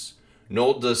licks.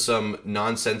 Noel does some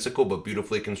nonsensical but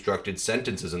beautifully constructed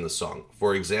sentences in the song.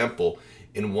 For example,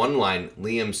 in one line,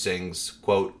 Liam sings,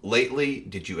 quote, "Lately,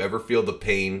 did you ever feel the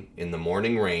pain in the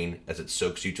morning rain as it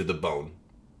soaks you to the bone?"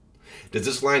 Does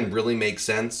this line really make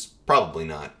sense? Probably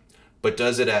not. But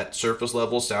does it at surface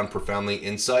level sound profoundly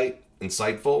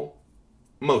insightful?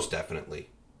 Most definitely.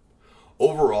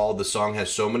 Overall, the song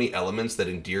has so many elements that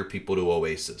endear people to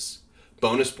Oasis.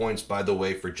 Bonus points, by the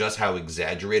way, for just how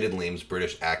exaggerated Liam's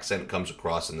British accent comes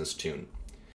across in this tune.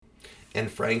 And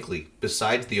frankly,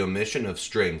 besides the omission of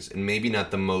strings and maybe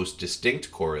not the most distinct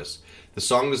chorus, the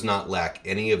song does not lack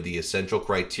any of the essential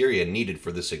criteria needed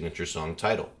for the signature song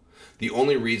title. The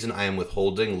only reason I am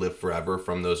withholding Live Forever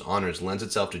from those honors lends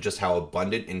itself to just how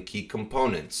abundant and key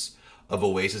components of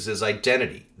Oasis's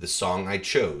identity the song I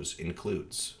chose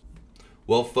includes.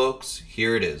 Well, folks,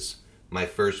 here it is, my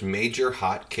first major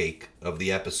hot cake of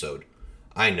the episode.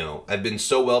 I know, I've been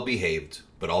so well behaved,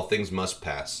 but all things must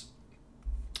pass.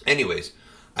 Anyways,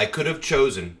 I could have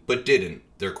chosen, but didn't,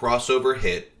 their crossover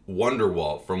hit,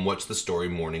 Wonderwall from What's the Story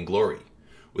Morning Glory.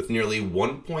 With nearly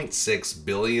 1.6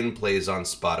 billion plays on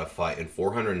Spotify and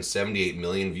 478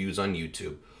 million views on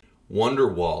YouTube,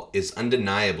 Wonderwall is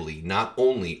undeniably not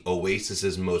only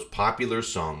Oasis's most popular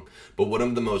song, but one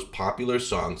of the most popular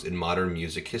songs in modern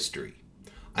music history.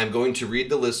 I'm going to read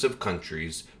the list of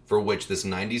countries for which this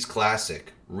 90s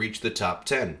classic reached the top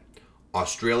 10.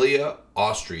 Australia,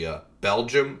 Austria,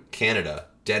 Belgium, Canada,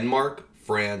 Denmark,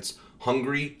 France,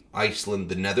 Hungary, Iceland,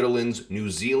 the Netherlands, New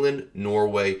Zealand,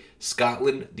 Norway,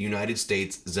 Scotland, the United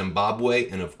States, Zimbabwe,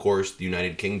 and of course, the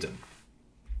United Kingdom.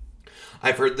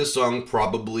 I've heard this song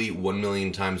probably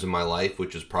 1,000,000 times in my life,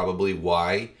 which is probably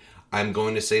why I'm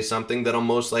going to say something that I'll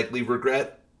most likely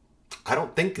regret. I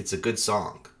don't think it's a good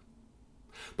song.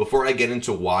 Before I get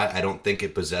into why I don't think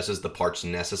it possesses the parts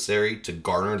necessary to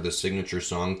garner the signature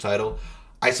song title,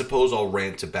 I suppose I'll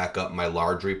rant to back up my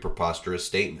largely preposterous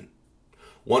statement.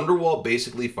 Wonderwall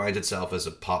basically finds itself as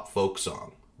a pop folk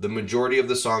song. The majority of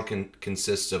the song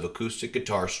consists of acoustic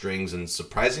guitar strings and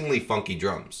surprisingly funky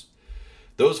drums.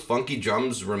 Those funky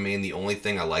drums remain the only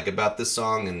thing I like about this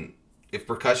song, and if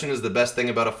percussion is the best thing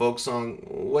about a folk song,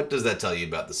 what does that tell you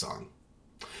about the song?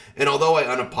 And although I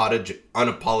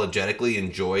unapologetically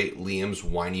enjoy Liam's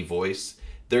whiny voice,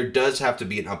 there does have to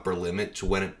be an upper limit to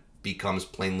when it becomes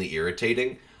plainly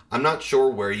irritating. I'm not sure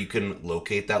where you can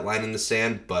locate that line in the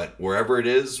sand, but wherever it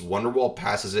is, Wonderwall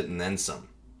passes it and then some.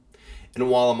 And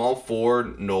while I'm all for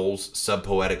Noel's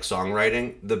sub-poetic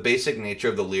songwriting, the basic nature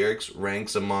of the lyrics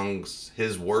ranks amongst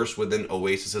his worst within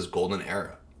Oasis's golden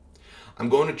era. I'm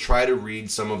going to try to read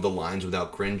some of the lines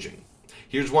without cringing.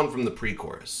 Here's one from the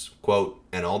pre-chorus, quote,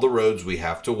 "And all the roads we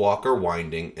have to walk are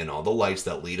winding, and all the lights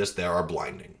that lead us there are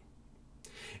blinding."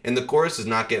 And the chorus does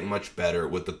not get much better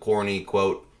with the corny,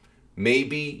 quote,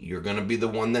 "Maybe you're gonna be the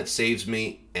one that saves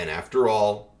me, and after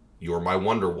all, you're my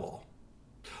Wonderwall."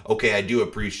 Okay, I do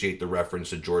appreciate the reference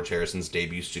to George Harrison's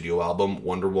debut studio album,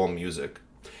 Wonderwall Music.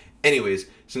 Anyways,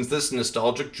 since this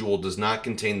nostalgic jewel does not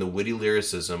contain the witty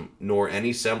lyricism nor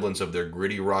any semblance of their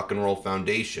gritty rock and roll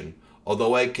foundation,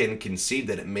 although I can concede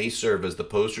that it may serve as the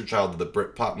poster child of the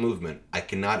Britpop movement, I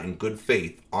cannot in good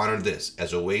faith honor this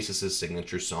as Oasis's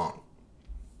signature song.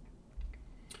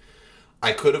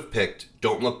 I could have picked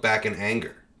Don't Look Back in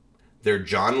Anger, their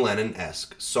John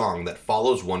Lennon-esque song that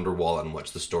follows Wonderwall and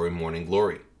What's the Story Morning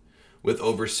Glory. With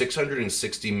over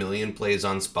 660 million plays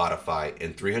on Spotify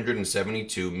and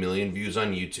 372 million views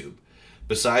on YouTube,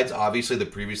 besides obviously the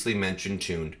previously mentioned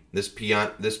tune, this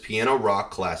piano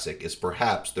rock classic is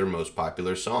perhaps their most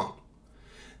popular song.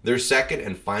 Their second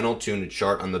and final tune to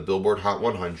chart on the Billboard Hot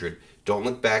 100, Don't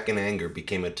Look Back in Anger,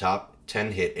 became a top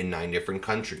 10 hit in 9 different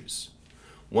countries.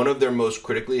 One of their most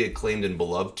critically acclaimed and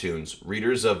beloved tunes,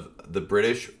 readers of the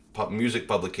British music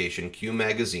publication Q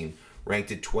Magazine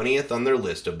ranked it 20th on their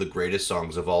list of the greatest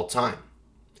songs of all time.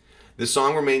 This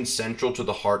song remains central to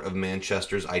the heart of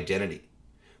Manchester's identity.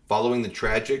 Following the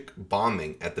tragic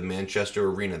bombing at the Manchester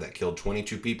Arena that killed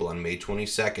 22 people on May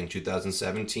 22,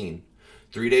 2017,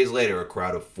 3 days later a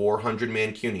crowd of 400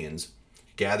 Mancunians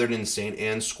gathered in St.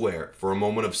 Anne's Square for a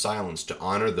moment of silence to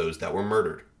honor those that were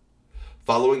murdered.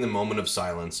 Following the moment of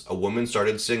silence, a woman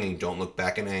started singing Don't Look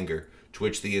Back in Anger, to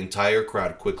which the entire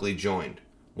crowd quickly joined.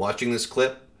 Watching this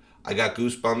clip, I got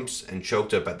goosebumps and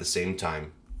choked up at the same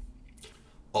time.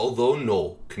 Although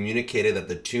Noel communicated that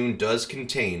the tune does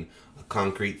contain a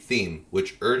concrete theme,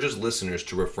 which urges listeners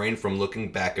to refrain from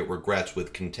looking back at regrets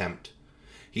with contempt,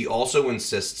 he also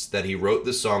insists that he wrote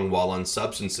the song while on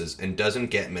substances and doesn't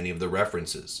get many of the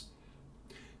references.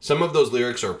 Some of those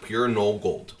lyrics are pure Noel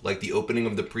gold, like the opening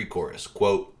of the pre-chorus,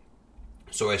 quote,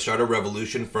 "So I start a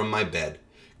revolution from my bed,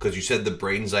 'cause you said the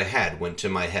brains I had went to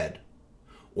my head."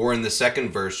 Or in the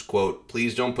second verse, quote,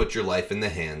 "Please don't put your life in the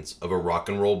hands of a rock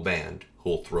and roll band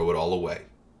who'll throw it all away."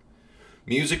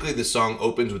 Musically, the song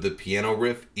opens with a piano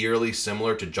riff eerily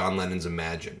similar to John Lennon's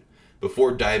Imagine,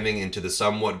 before diving into the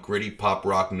somewhat gritty pop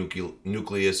rock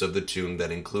nucleus of the tune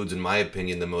that includes, in my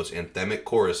opinion, the most anthemic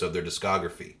chorus of their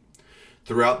discography.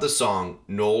 Throughout the song,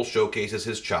 Noel showcases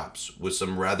his chops with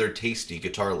some rather tasty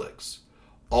guitar licks.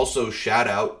 Also, shout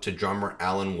out to drummer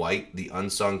Alan White, the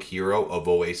unsung hero of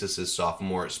Oasis's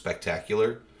sophomore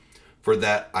spectacular, for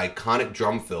that iconic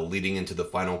drum fill leading into the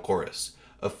final chorus.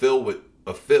 A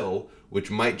fill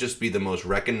which might just be the most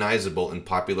recognizable in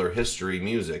popular history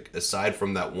music, aside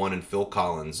from that one in Phil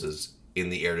Collins's In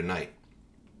the Air Tonight.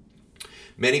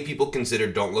 Many people consider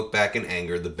Don't Look Back in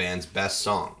Anger the band's best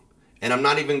song, and I'm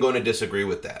not even going to disagree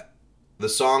with that. The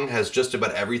song has just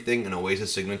about everything an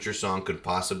Oasis signature song could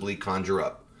possibly conjure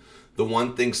up. The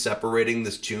one thing separating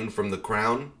this tune from The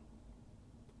Crown?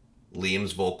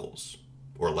 Liam's vocals,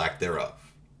 or lack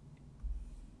thereof.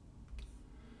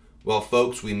 Well,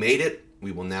 folks, we made it.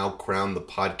 We will now crown the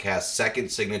podcast's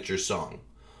second signature song.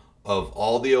 Of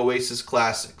all the Oasis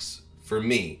classics, for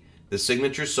me, the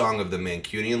signature song of the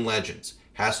Mancunian legends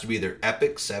has to be their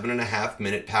epic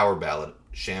 7.5-minute power ballad,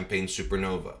 Champagne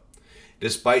Supernova.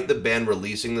 Despite the band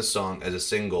releasing the song as a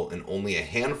single in only a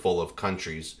handful of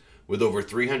countries, with over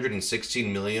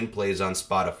 316 million plays on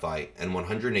Spotify and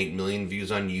 108 million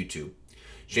views on YouTube,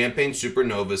 Champagne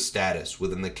Supernova's status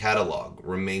within the catalog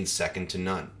remains second to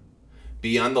none.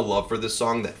 Beyond the love for the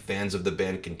song that fans of the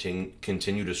band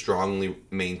continue to strongly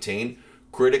maintain,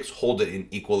 critics hold it in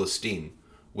equal esteem,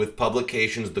 with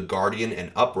publications The Guardian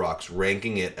and Uproxx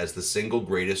ranking it as the single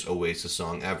greatest Oasis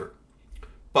song ever.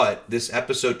 But this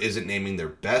episode isn't naming their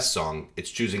best song, it's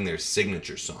choosing their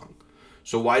signature song.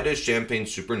 So why does Champagne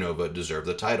Supernova deserve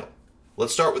the title?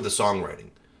 Let's start with the songwriting,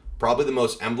 probably the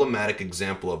most emblematic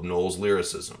example of Noel's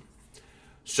lyricism.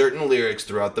 Certain lyrics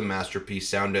throughout the masterpiece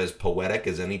sound as poetic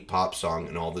as any pop song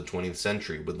in all the 20th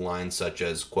century, with lines such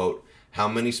as, quote, "How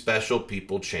many special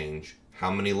people change, how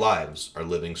many lives are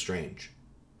living strange,"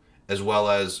 as well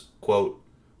as, quote,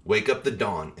 "Wake up the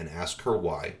dawn and ask her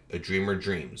why, a dreamer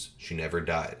dreams, she never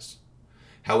dies."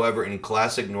 However, in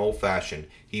classic Noel fashion,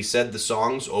 he said the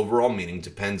song's overall meaning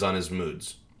depends on his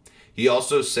moods. He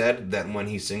also said that when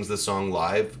he sings the song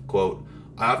live, quote,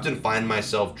 "I often find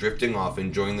myself drifting off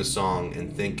enjoying the song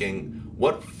and thinking,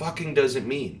 what fucking does it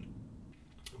mean?"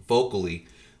 Vocally,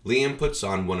 Liam puts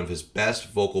on one of his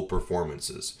best vocal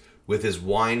performances, with his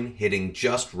whine hitting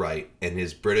just right and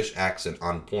his British accent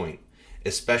on point,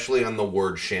 especially on the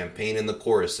word champagne in the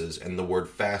choruses and the word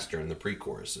faster in the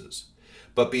pre-choruses.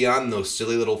 But beyond those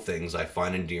silly little things I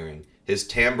find endearing, his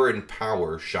timbre and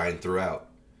power shine throughout.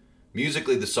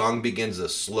 Musically, the song begins a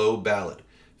slow ballad,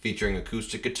 featuring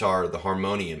acoustic guitar, the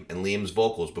harmonium, and Liam's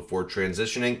vocals before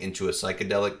transitioning into a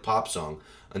psychedelic pop song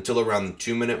until around the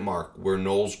 2-minute mark, where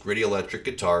Noel's gritty electric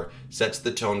guitar sets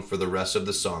the tone for the rest of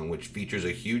the song, which features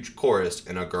a huge chorus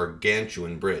and a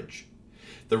gargantuan bridge.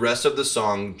 The rest of the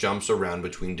song jumps around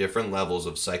between different levels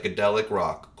of psychedelic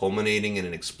rock, culminating in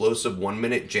an explosive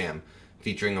 1-minute jam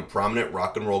featuring a prominent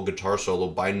rock and roll guitar solo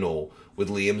by Noel with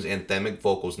Liam's anthemic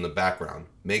vocals in the background,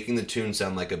 making the tune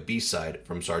sound like a B-side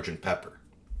from Sgt. Pepper.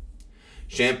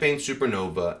 Champagne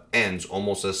Supernova ends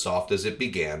almost as soft as it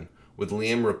began, with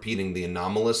Liam repeating the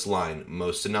anomalous line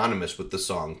most synonymous with the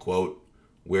song, quote,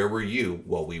 "Where were you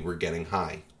while we were getting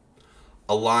high?"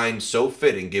 A line so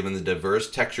fitting given the diverse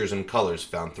textures and colors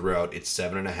found throughout its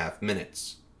 7.5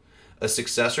 minutes. A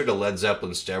successor to Led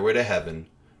Zeppelin's Stairway to Heaven,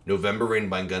 November Rain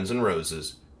by Guns N'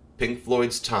 Roses, Pink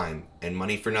Floyd's Time, and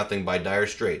Money for Nothing by Dire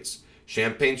Straits,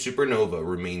 Champagne Supernova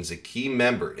remains a key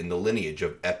member in the lineage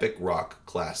of epic rock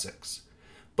classics.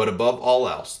 But above all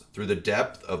else, through the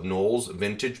depth of Noel's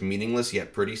vintage meaningless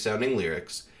yet pretty sounding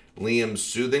lyrics, Liam's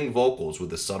soothing vocals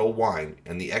with a subtle whine,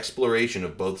 and the exploration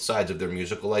of both sides of their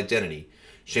musical identity,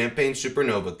 Champagne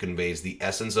Supernova conveys the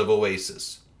essence of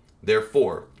Oasis.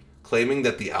 Therefore, claiming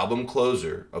that the album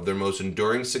closer of their most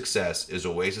enduring success is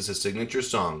Oasis' signature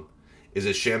song, is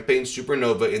a Champagne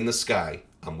Supernova in the sky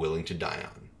I'm willing to die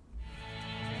on.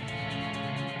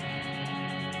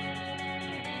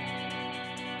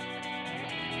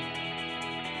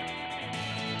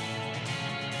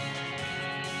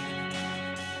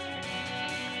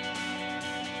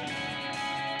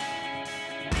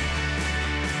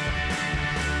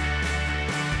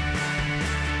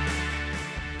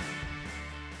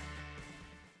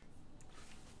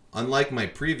 Unlike my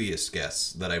previous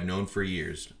guests that I've known for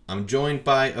years, I'm joined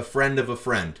by a friend of a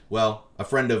friend, well, a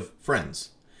friend of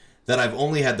friends, that I've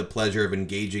only had the pleasure of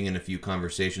engaging in a few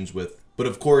conversations with, but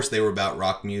of course they were about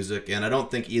rock music, and I don't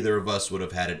think either of us would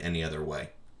have had it any other way.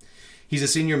 He's a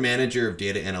senior manager of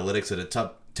data analytics at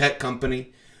a tech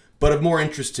company, but of more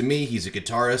interest to me, he's a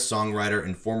guitarist, songwriter,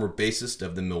 and former bassist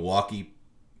of the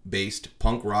Milwaukee-based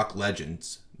punk rock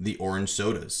legends, the Orange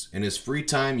Sodas. In his free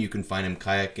time, you can find him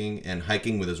kayaking and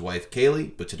hiking with his wife,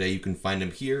 Kaylee, but today you can find him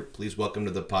here. Please welcome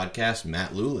to the podcast,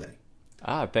 Matt Lule.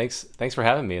 Thanks for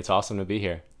having me. It's awesome to be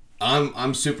here.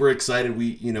 I'm super excited.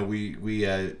 We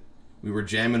were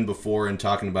jamming before and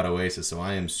talking about Oasis, so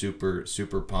I am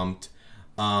super pumped.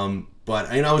 But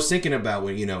I was thinking about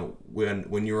when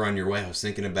you were on your way, I was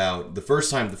thinking about the first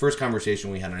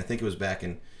conversation we had, and I think it was back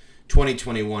in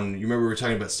 2021. You remember we were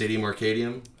talking about Stadium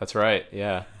Arcadium? That's right.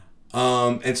 Yeah.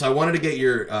 And so I wanted to get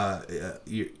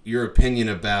your opinion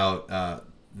about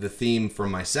the theme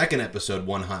from my second episode,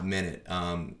 One Hot Minute.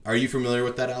 Are you familiar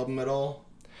with that album at all?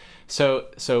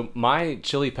 So my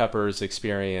Chili Peppers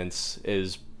experience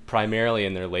is primarily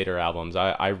in their later albums.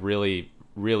 I really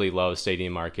love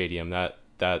Stadium Arcadium.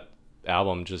 That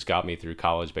album just got me through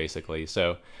college, basically.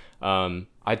 So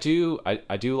I do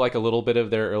like a little bit of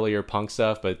their earlier punk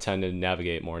stuff, but tend to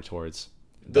navigate more towards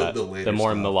the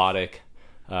more stuff. Melodic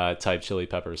type Chili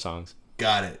Pepper songs.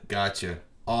 Got it. Gotcha.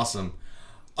 Awesome.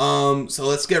 So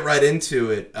let's get right into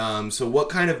it. So what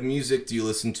kind of music do you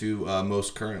listen to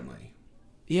most currently?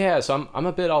 Yeah, so I'm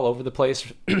a bit all over the place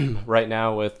right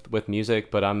now with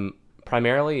music, but I'm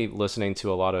primarily listening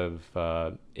to a lot of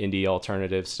indie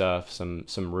alternative stuff, some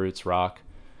roots rock.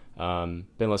 Been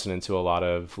listening to a lot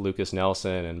of Lucas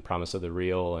Nelson and Promise of the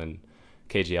Real and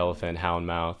KG Elephant,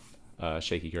 Houndmouth,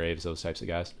 Shaky Graves, those types of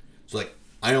guys. So like,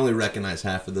 I only recognize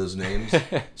half of those names.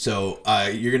 So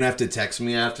you're gonna have to text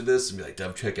me after this and be like,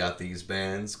 Dub, check out these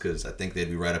bands because I think they'd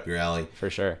be right up your alley. For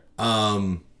sure.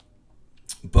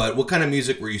 But what kind of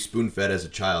music were you spoon fed as a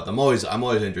child? I'm always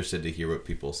interested to hear what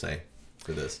people say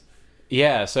for this.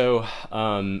 Yeah, so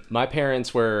my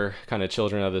parents were kind of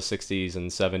children of the 60s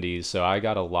and 70s, so I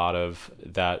got a lot of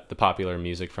the popular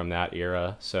music from that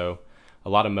era. So a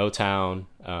lot of Motown,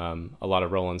 a lot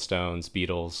of Rolling Stones,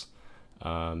 Beatles,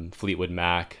 Fleetwood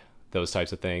Mac, those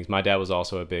types of things. My dad was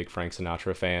also a big Frank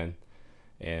Sinatra fan,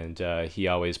 and he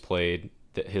always played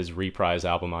his Reprise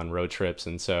album on road trips,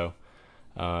 and so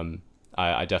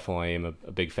I definitely am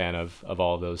a big fan of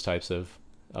all those types of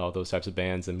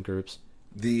bands and groups.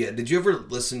 Did you ever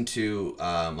listen to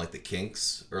like the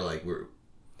Kinks or like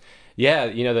Yeah,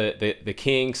 the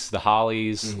Kinks, the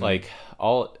Hollies, like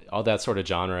all that sort of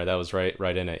genre that was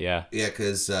right in it. Yeah. Yeah,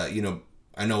 because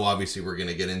I know obviously we're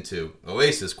gonna get into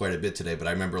Oasis quite a bit today, but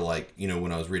I remember like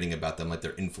when I was reading about them, like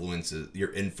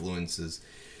your influences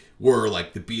were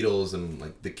like the Beatles and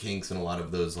like the Kinks and a lot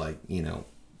of those like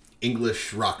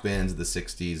English rock bands of the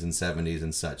 60s and 70s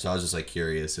and such. So I was just like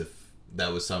curious if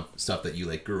that was some stuff that you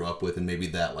like grew up with and maybe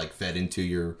that like fed into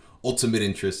your ultimate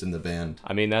interest in the band.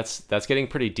 I mean, that's getting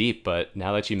pretty deep, but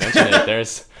now that you mention it,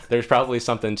 there's probably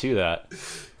something to that.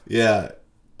 Yeah,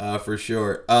 for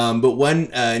sure. But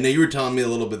when I know you were telling me a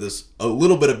little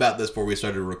bit about this before we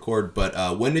started to record,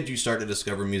 but when did you start to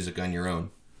discover music on your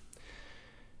own?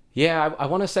 Yeah, I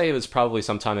want to say it was probably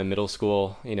sometime in middle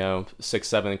school, 6th,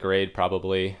 7th grade,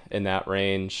 probably in that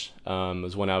range,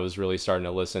 was when I was really starting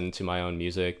to listen to my own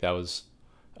music. That was,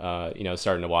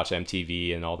 starting to watch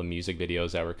MTV and all the music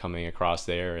videos that were coming across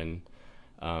there. And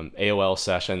AOL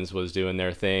Sessions was doing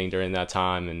their thing during that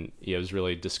time. And I was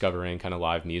really discovering kind of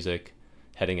live music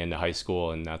heading into high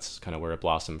school. And that's kind of where it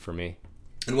blossomed for me.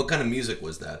 And what kind of music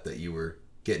was that you were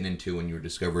getting into when you were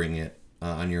discovering it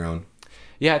on your own?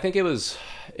 Yeah, I think it was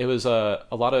a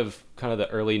lot of kind of the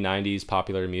early 90s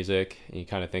popular music. You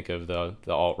kind of think of the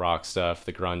alt rock stuff,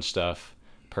 the grunge stuff,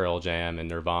 Pearl Jam and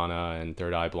Nirvana and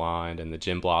Third Eye Blind and the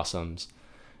Gin Blossoms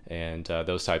and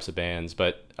those types of bands.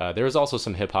 But there was also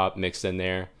some hip hop mixed in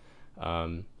there.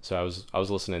 So I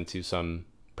was listening to some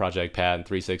Project Pat and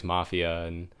 3 6 Mafia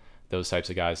and those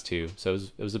types of guys too. So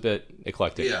it was a bit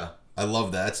eclectic. Yeah, I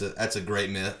love that. That's a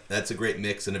great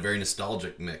mix and a very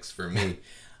nostalgic mix for me.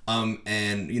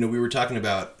 And we were talking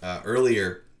about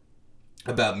earlier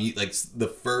about like the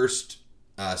first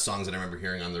songs that I remember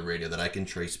hearing on the radio that I can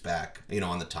trace back,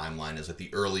 on the timeline as like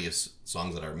the earliest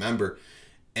songs that I remember.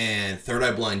 And Third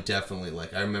Eye Blind definitely,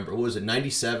 like I remember, what was it,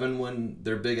 97 when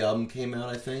their big album came out,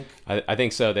 I think? I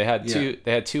think so. They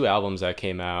had two albums that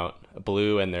came out,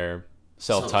 Blue and their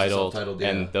self-titled, yeah.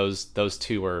 And those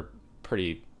two were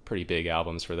pretty big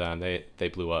albums for them. They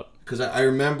blew up. Because I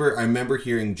remember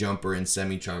hearing Jumper and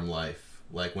Semi Charm Life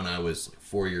like when I was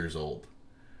 4 years old.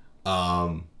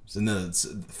 So no,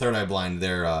 Third Eye Blind,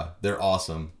 they're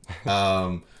awesome.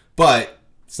 But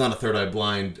it's not a Third Eye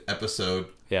Blind episode.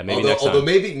 Yeah, maybe next time. Although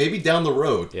maybe down the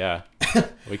road. Yeah,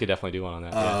 we could definitely do one on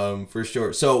that. Yeah. For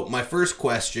sure. So my first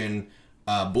question: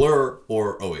 Blur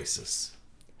or Oasis?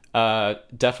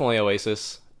 Definitely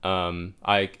Oasis.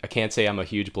 I can't say I'm a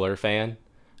huge Blur fan.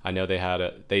 I know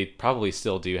they probably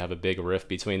still do have a big rift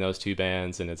between those two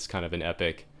bands, and it's kind of an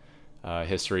epic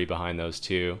history behind those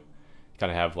two. Kind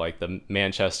of have like the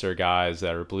Manchester guys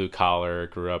that are blue collar,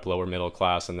 grew up lower middle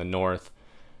class in the north,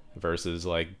 versus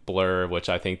like Blur, which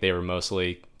I think they were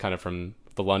mostly kind of from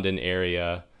the London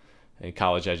area and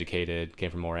college educated, came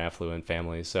from more affluent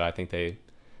families. So I think they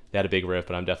had a big rift,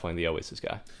 but I'm definitely the Oasis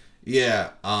guy.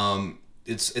 Yeah,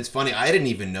 it's funny. I didn't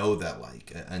even know that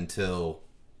until.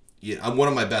 Yeah, one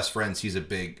of my best friends. He's a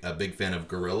big fan of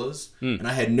Gorillaz, and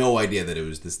I had no idea that it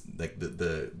was this like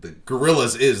the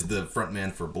Gorillaz is the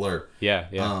frontman for Blur. Yeah.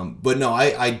 But no,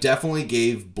 I definitely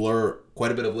gave Blur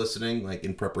quite a bit of listening, like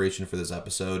in preparation for this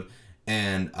episode,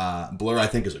 and Blur I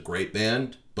think is a great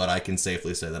band, but I can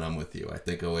safely say that I'm with you. I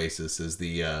think Oasis is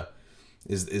the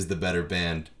better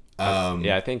band.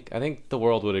 Yeah, I think the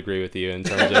world would agree with you in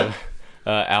terms of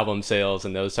album sales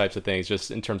and those types of things,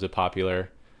 just in terms of popular.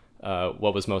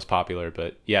 What was most popular,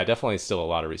 but yeah, definitely still a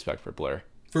lot of respect for Blur.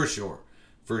 For sure.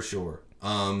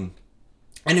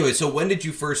 Anyway, so when did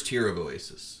you first hear of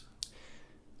Oasis?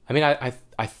 I mean,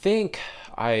 I think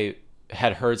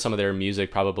had heard some of their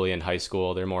music probably in high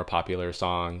school, their more popular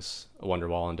songs,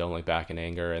 Wonderwall and Don't Look Back in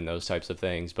Anger and those types of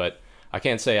things. But I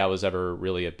can't say I was ever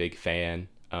really a big fan.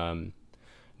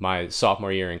 My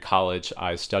sophomore year in college,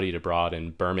 I studied abroad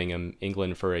in Birmingham,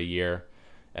 England for a year,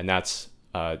 and that's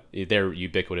they're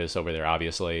ubiquitous over there,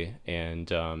 obviously.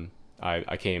 And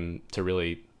I came to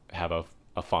really have a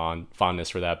fondness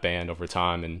for that band over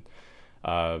time,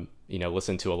 and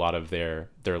listened to a lot of their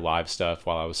live stuff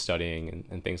while I was studying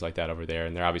and things like that over there.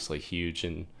 And they're obviously huge,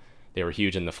 and they were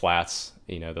huge in the flats.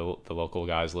 The local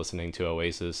guys listening to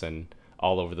Oasis and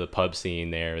all over the pub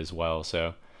scene there as well.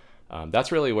 So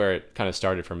that's really where it kind of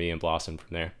started for me and blossomed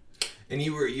from there. And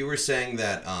you were saying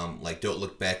that like Don't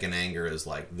Look Back in Anger is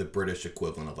like the British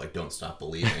equivalent of like Don't Stop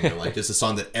Believing, or like just a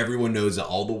song that everyone knows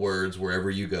all the words wherever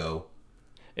you go.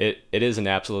 It is an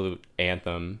absolute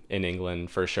anthem in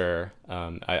England for sure.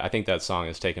 I think that song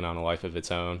has taken on a life of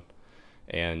its own,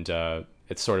 and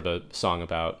it's sort of a song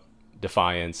about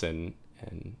defiance and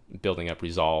building up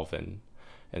resolve, and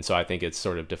so I think it's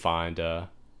sort of defined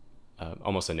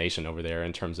almost a nation over there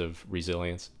in terms of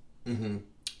resilience. Mm-hmm.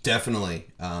 Definitely,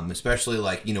 especially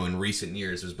like in recent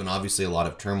years, there's been obviously a lot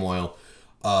of turmoil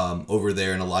over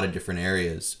there in a lot of different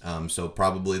areas. So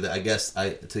probably I guess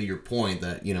to your point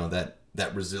that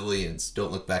that resilience,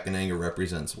 Don't Look Back in Anger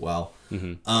represents well.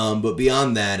 Mm-hmm. But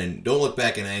beyond that, and Don't Look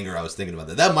Back in Anger, I was thinking about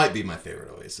that. That might be my favorite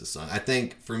Oasis song. I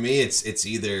think for me, it's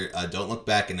either Don't Look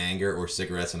Back in Anger or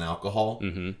Cigarettes and Alcohol.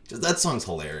 Mm-hmm. That song's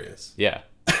hilarious. Yeah,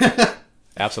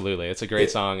 absolutely. It's a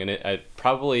great song, and it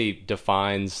probably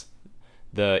defines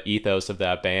the ethos of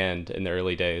that band in the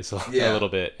early days a little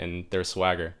bit, and their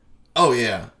swagger. Oh,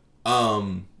 yeah.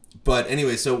 But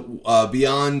anyway, so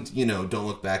beyond, Don't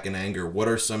Look Back in Anger, what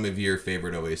are some of your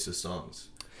favorite Oasis songs?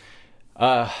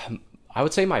 I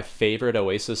would say my favorite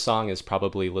Oasis song is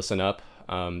probably Listen Up.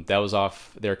 That was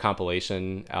off their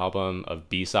compilation album of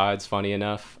B-sides, funny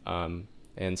enough.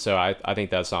 And so I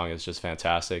think that song is just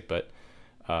fantastic. But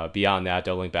beyond that,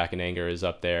 Don't Look Back in Anger is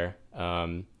up there.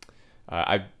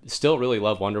 I still really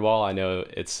love Wonderwall. I know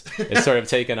it's sort of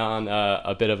taken on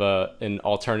a bit of an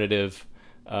alternative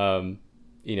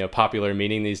popular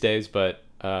meaning these days, but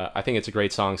I think it's a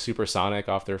great song. Supersonic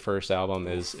off their first album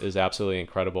is absolutely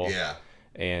incredible. Yeah.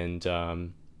 And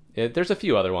there's a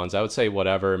few other ones. I would say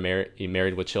Whatever,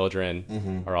 Married with Children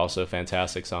mm-hmm. are also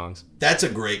fantastic songs. That's a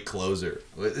great closer.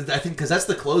 I think because that's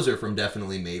the closer from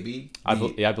Definitely Maybe. I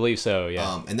believe so,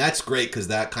 yeah. And that's great because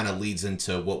that kind of leads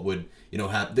into what would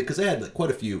happen, because they had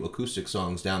quite a few acoustic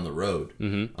songs down the road.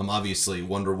 Mm-hmm. Obviously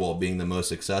Wonderwall being the most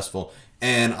successful.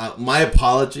 And my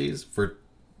apologies for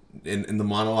in the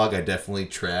monologue, I definitely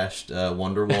trashed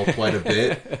Wonderwall quite a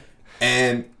bit.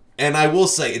 And I will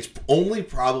say it's only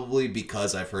probably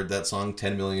because I've heard that song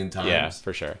 10 million times. Yeah,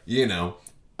 for sure.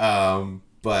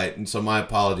 But so my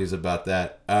apologies about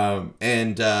that.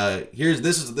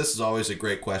 This is always a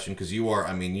great question because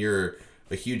you're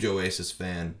a huge Oasis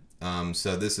fan.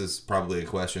 So this is probably a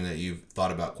question that you've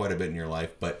thought about quite a bit in your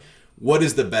life. But what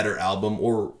is the better album,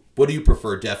 or what do you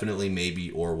prefer, Definitely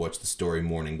Maybe or What's the Story,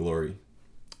 Morning Glory?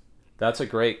 That's a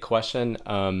great question.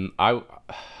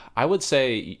 I would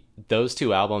say those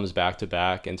two albums back to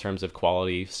back in terms of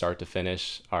quality, start to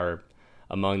finish, are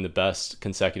among the best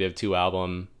consecutive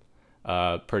 2-album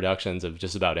productions of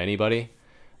just about anybody.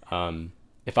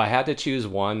 If I had to choose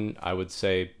one, I would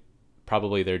say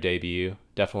probably their debut,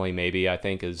 Definitely Maybe, I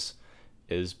think is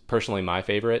personally my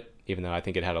favorite, even though I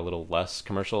think it had a little less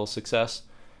commercial success.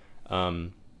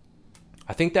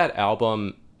 I think that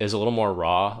album is a little more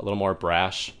raw, a little more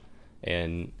brash.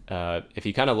 And if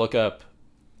you kind of look up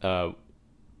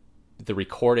the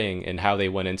recording and how they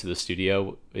went into the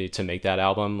studio to make that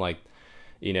album, like,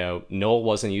 Noel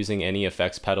wasn't using any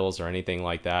effects pedals or anything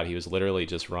like that. He was literally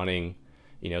just running,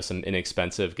 some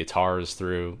inexpensive guitars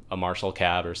through a Marshall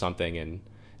cab or something and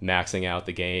maxing out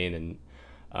the gain. And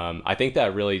I think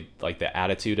that really, like, the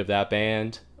attitude of that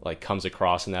band, like, comes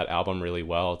across in that album really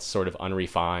well. It's sort of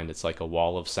unrefined. It's like a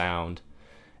wall of sound.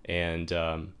 And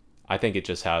I think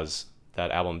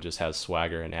that album just has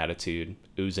swagger and attitude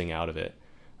oozing out of it.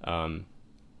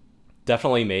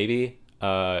 Definitely Maybe,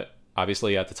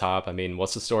 obviously at the top.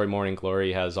 What's the Story, Morning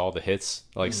Glory has all the hits,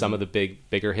 like some of the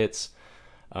bigger hits,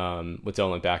 with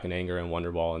Don't Look Back in Anger and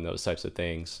Wonderwall and those types of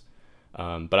things.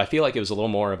 But I feel like it was a little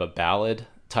more of a ballad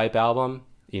type album,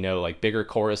 like bigger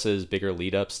choruses, bigger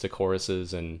lead ups to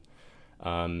choruses, and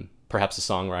perhaps the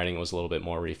songwriting was a little bit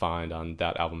more refined on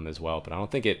that album as well. But I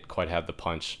don't think it quite had the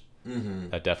punch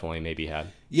that Definitely Maybe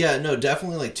had. Yeah, no,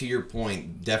 definitely, like, to your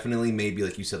point, Definitely Maybe,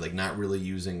 like you said, like, not really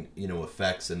using,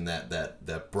 effects and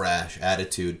that brash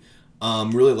attitude.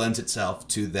 really lends itself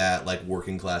to that like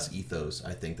working class ethos.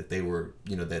 I think that they were,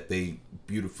 that they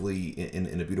beautifully,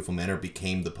 in a beautiful manner,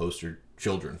 became the poster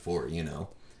children for,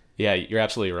 Yeah, you're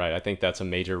absolutely right. I think that's a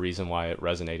major reason why it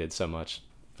resonated so much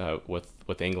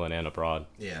with England and abroad.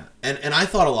 Yeah, and I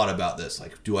thought a lot about this.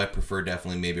 Like, do I prefer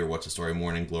definitely maybe or What's the Story,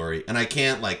 Morning Glory? And I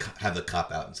can't like have the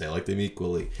cop out and say I like them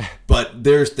equally. But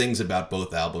there's things about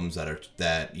both albums that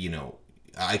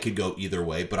I could go either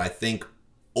way. But I think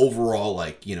overall,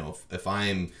 like if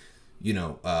I'm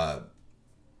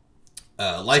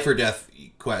life or death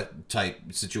type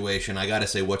situation, I gotta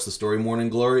say What's the Story, Morning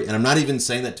Glory. And I'm not even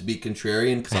saying that to be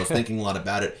contrarian, because I was thinking a lot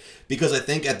about it, because I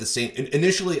think at the same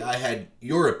initially I had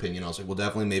your opinion. I was like, well,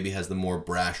 definitely maybe has the more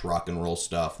brash rock and roll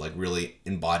stuff, like really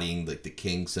embodying like the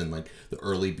Kinks and like the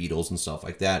early Beatles and stuff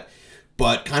like that.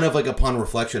 But kind of like upon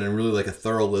reflection and really like a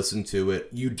thorough listen to it,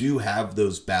 you do have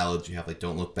those ballads. You have like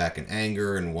Don't Look Back in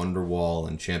Anger and Wonderwall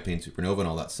and Champagne Supernova and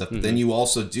all that stuff. But then you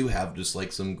also do have just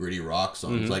like some gritty rock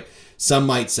songs. Like some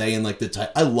might say in like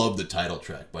I love the title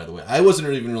track, by the way. I wasn't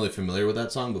even really familiar with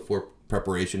that song before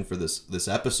preparation for this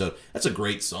episode. That's a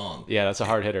great song. Yeah, that's a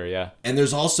hard hitter, yeah. And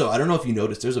there's also, I don't know if you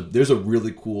noticed, there's a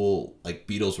really cool like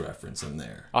Beatles reference in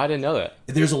there. Oh, I didn't know that.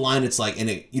 There's a line, it's like,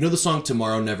 the song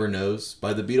Tomorrow Never Knows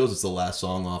by the Beatles? It's the last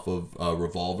song off of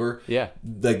Revolver. Yeah.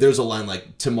 Like there's a line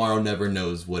like, tomorrow never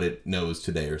knows what it knows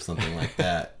today, or something like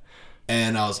that.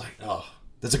 And I was like, oh,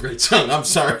 that's a great song. I'm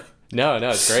sorry. No,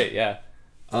 it's great, yeah.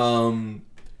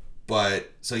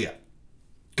 But, so yeah.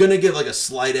 Gonna give like a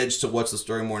slight edge to What's the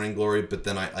Story, Morning Glory, but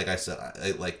then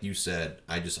like you said,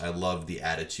 I love the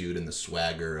attitude and the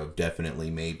swagger of Definitely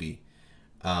Maybe.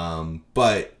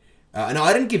 But no,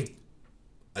 I didn't give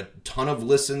a ton of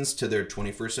listens to their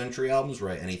 21st Century albums,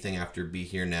 right? Anything after Be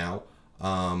Here Now.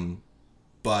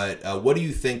 But what do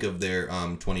you think of their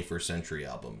 21st Century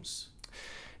albums?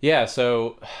 Yeah,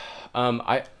 so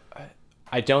I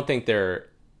don't think they're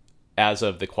as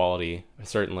of the quality,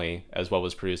 certainly, as what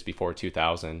was produced before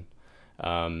 2000.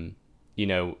 But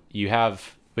you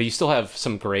still have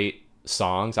some great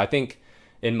songs. I think,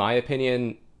 in my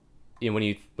opinion, when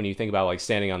you think about like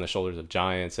Standing on the Shoulders of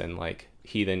Giants and like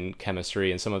Heathen Chemistry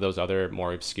and some of those other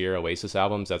more obscure Oasis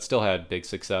albums that still had big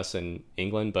success in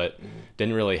England, but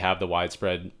didn't really have the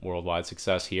widespread worldwide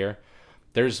success here.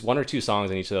 There's one or two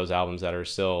songs in each of those albums that are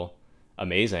still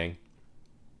amazing.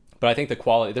 But I think the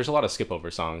quality, there's a lot of skip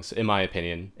over songs, in my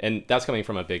opinion, and that's coming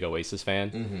from a big Oasis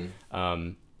fan.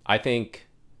 I think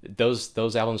those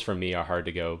albums for me are hard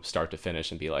to go start to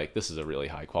finish and be like, this is a really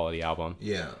high quality album.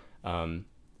 Yeah.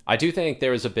 I do think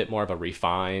there is a bit more of a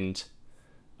refined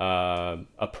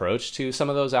approach to some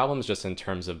of those albums, just in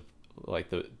terms of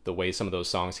like the way some of those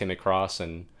songs came across,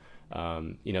 and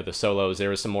the solos.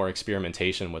 There was some more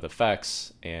experimentation with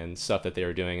effects and stuff that they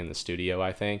were doing in the studio,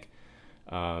 I think.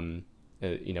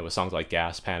 With songs like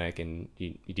Gas Panic and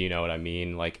Do You Know What I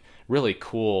Mean? Like really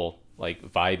cool,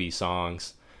 like vibey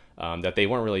songs that they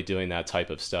weren't really doing that type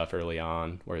of stuff early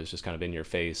on, where it's just kind of in your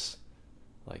face,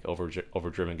 like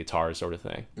overdriven guitars sort of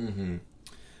thing. Mm-hmm.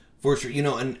 For sure,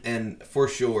 and for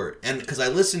sure, and because I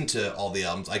listened to all the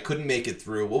albums, I couldn't make it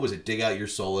through. What was it? Dig Out Your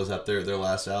Soul, is that their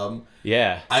last album?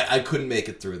 Yeah, I couldn't make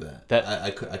it through that. I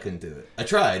couldn't do it. I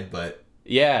tried, but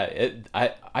yeah,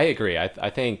 I agree. I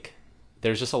think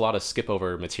there's just a lot of skip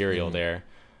over material there.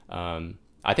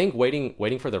 I think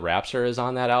Waiting for the Rapture is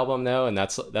on that album though, and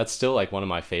that's still like one of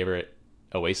my favorite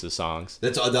Oasis songs.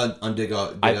 That's on Dig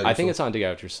Out. I think it's on Dig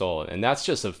Out Your Soul, and that's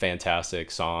just a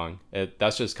fantastic song.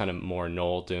 That's just kind of more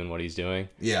Noel doing what he's doing.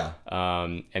 Yeah.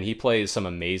 And he plays some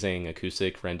amazing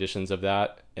acoustic renditions of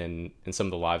that, and some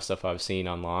of the live stuff I've seen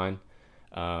online.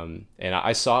 And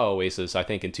I saw Oasis, I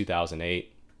think in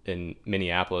 2008 in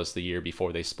Minneapolis, the year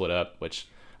before they split up, which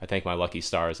I thank my lucky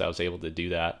stars I was able to do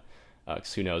that.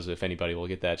 'Cause who knows if anybody will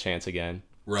get that chance again.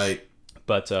 Right.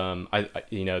 But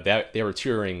that they were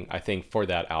touring, I think, for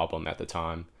that album at the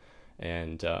time,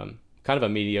 and kind of a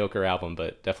mediocre album,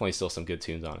 but definitely still some good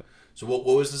tunes on it. So what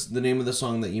was the name of the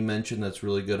song that you mentioned that's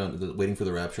really good on Waiting for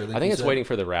the Rapture? I think it's Waiting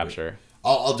for the Rapture.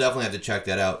 I'll definitely have to check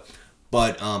that out.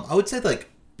 But I would say like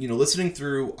listening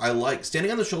through, I like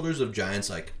Standing on the Shoulders of Giants.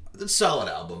 Like it's a solid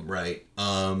album, right?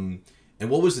 And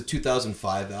what was the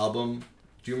 2005 album?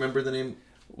 Do you remember the name?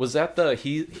 Was that the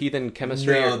Heathen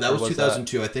Chemistry? No, that was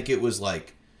 2002. That... I think it was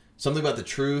like something about the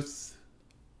truth.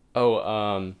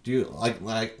 Oh, do you like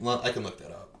I can look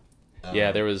that up.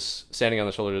 Yeah, there was Standing on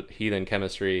the Shoulder, Heathen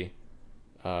Chemistry.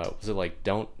 Was it like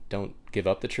Don't Give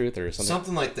Up the Truth or something?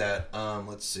 Something like that.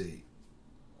 Let's see.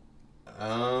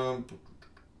 Don't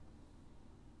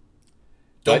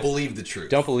Believe the Truth.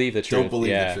 Don't Believe the Truth. Don't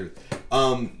Believe the Truth.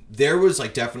 There was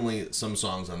like definitely some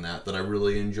songs on that I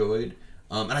really enjoyed.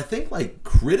 And I think like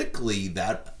critically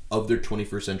that of their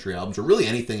 21st century albums, or really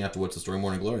anything after What's the Story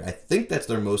Morning Glory, I think that's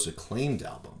their most acclaimed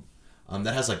album.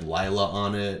 That has like Lila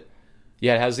on it.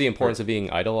 Yeah, it has The Importance of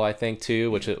Being Idle, I think,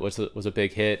 too, which was a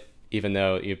big hit, even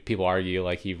though people argue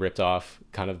like he ripped off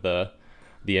kind of the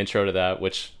intro to that,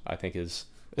 which I think is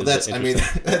well,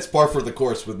 that's par for the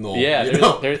course with Noel. Yeah,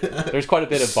 there's quite a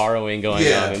bit of borrowing going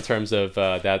on in terms of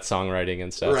that songwriting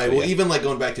and stuff. Right. Well, even like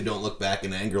going back to Don't Look Back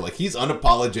in Anger, like he's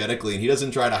unapologetically and he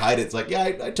doesn't try to hide it. It's like, yeah,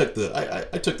 I took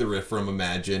the riff from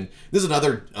Imagine. There's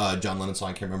another John Lennon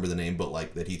song, I can't remember the name, but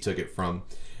like that he took it from.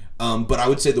 But I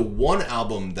would say the one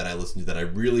album that I listened to that I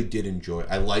really did enjoy,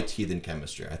 I liked Heathen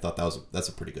Chemistry. I thought that's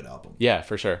a pretty good album. Yeah,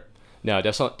 for sure. No,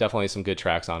 definitely some good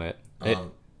tracks on it.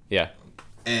 Yeah.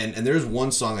 And there's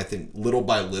one song, I think, Little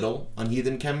by Little on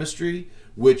Heathen Chemistry,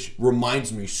 which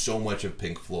reminds me so much of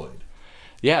Pink Floyd.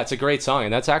 Yeah, it's a great song,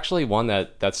 and that's actually one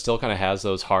that still kind of has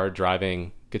those hard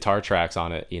driving guitar tracks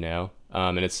on it,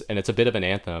 and it's a bit of an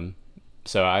anthem.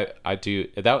 So I do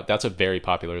that's a very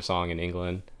popular song in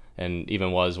England, and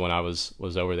even was when I was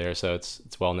over there. So it's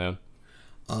well known.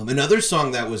 Another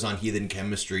song that was on Heathen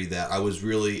Chemistry that I was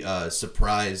really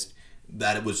surprised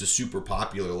that it was just super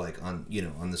popular, like on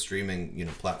the streaming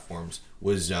platforms,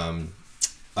 was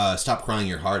 "Stop Crying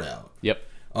Your Heart Out." Yep.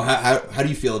 Oh, how do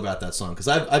you feel about that song? Because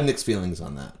I've mixed feelings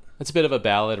on that. It's a bit of a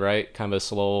ballad, right? Kind of a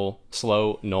slow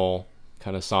Noel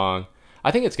kind of song.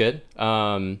 I think it's good.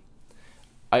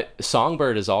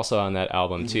 Songbird is also on that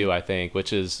album too, I think,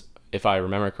 which is, if I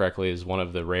remember correctly, is one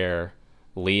of the rare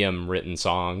Liam written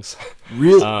songs.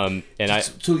 Really?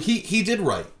 So he did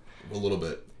write a little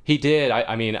bit. He did.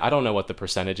 I mean, I don't know what the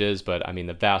percentage is, but I mean,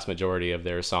 the vast majority of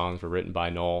their songs were written by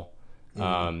Noel.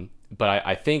 But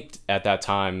I think at that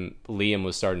time, Liam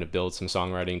was starting to build some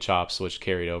songwriting chops, which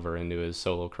carried over into his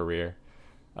solo career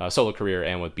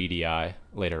and with BDI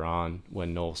later on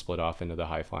when Noel split off into the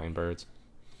High Flying Birds.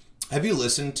 Have you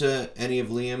listened to any of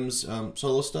Liam's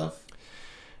solo stuff?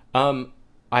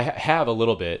 I have a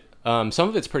little bit. Some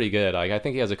of it's pretty good. Like, I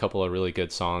think he has a couple of really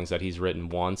good songs that he's written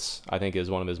once. I think is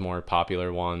one of his more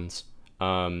popular ones.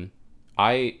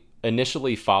 I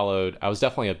initially I was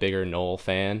definitely a bigger Noel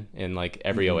fan, and like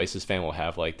every Oasis fan will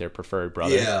have like their preferred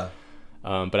brother. Yeah.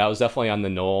 But I was definitely on the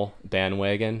Noel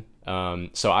bandwagon.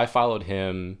 So I followed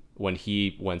him when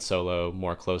he went solo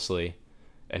more closely,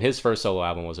 and his first solo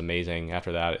album was amazing.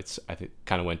 After that, I think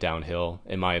kind of went downhill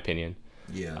in my opinion.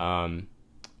 Yeah.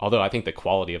 Although I think the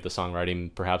quality of the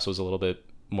songwriting perhaps was a little bit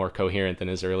more coherent than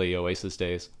his early Oasis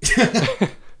days.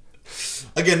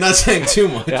 Again, not saying too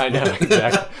much. Yeah, I know,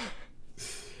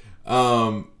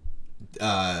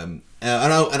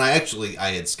 exactly. I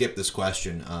had skipped this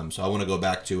question, so I want to go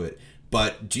back to it.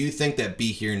 But do you think that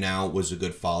Be Here Now was a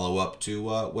good follow-up to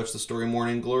What's the Story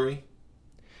Morning Glory?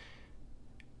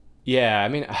 Yeah, I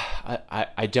mean,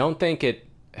 I don't think it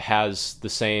has the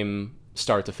same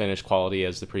start to finish quality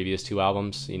as the previous two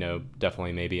albums.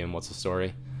 Definitely maybe in What's the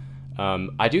Story.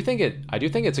 I do think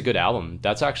it's a good album.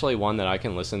 That's actually one that I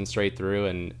can listen straight through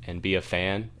and be a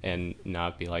fan and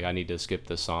not be like, I need to skip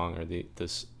this song or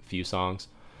this few songs.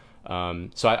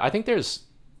 So I think in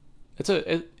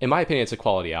my opinion, it's a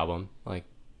quality album. Like,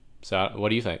 so what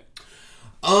do you think?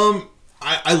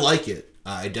 I like it.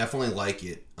 I definitely like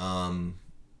it.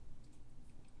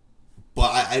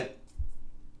 But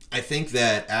I think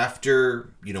that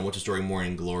after What's the Story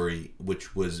Morning Glory,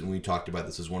 which was, and we talked about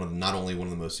this as not only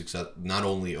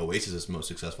Oasis's most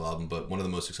successful album, but one of the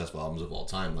most successful albums of all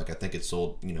time. Like, I think it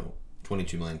sold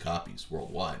 22 million copies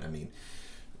worldwide. I mean,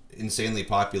 insanely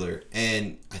popular.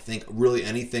 And I think really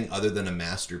anything other than a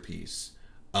masterpiece,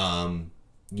 would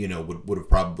have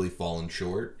probably fallen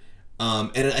short.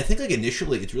 And I think like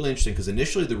initially, it's really interesting because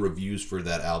initially the reviews for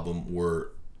that album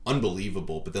were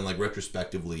unbelievable, but then like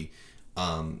retrospectively,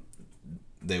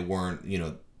 they weren't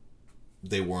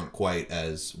quite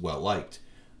as well liked.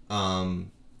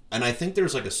 And I think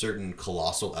there's like a certain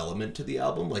colossal element to the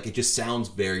album. Like, it just sounds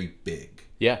very big.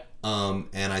 Yeah.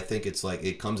 And I think it's like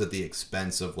it comes at the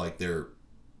expense of like their,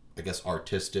 I guess,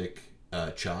 artistic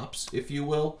chops, if you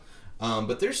will.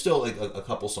 But there's still like a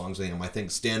couple songs in them. I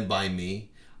think Stand By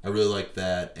Me, I really like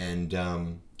that.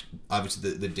 And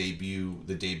obviously the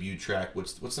debut track,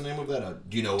 what's the name of that?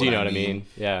 Do you know what I mean?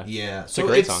 Yeah. Yeah. It's a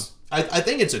great song. I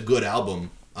think it's a good album.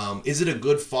 Is it a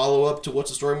good follow-up to What's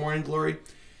the Story Morning Glory?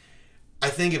 I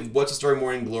think if What's the Story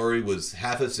Morning Glory was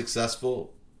half as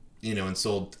successful, and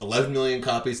sold 11 million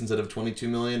copies instead of 22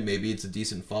 million, maybe it's a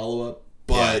decent follow-up.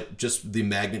 But just the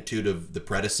magnitude of the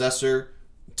predecessor,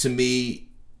 to me,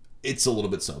 it's a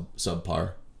little bit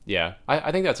subpar. Yeah,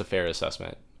 I think that's a fair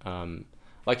assessment.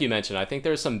 Like you mentioned, I think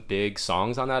there's some big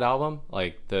songs on that album.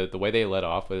 Like the way they let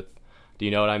off with Do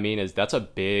you know what I mean? That's a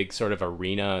big sort of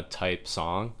arena type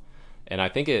song, and I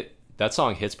think that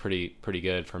song hits pretty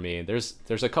good for me. There's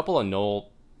a couple of Noel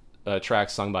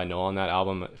tracks sung by Noel on that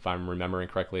album, if I'm remembering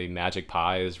correctly. Magic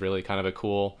Pie is really kind of a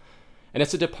cool, and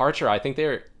it's a departure. I think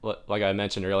they're, like I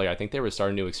mentioned earlier, I think they were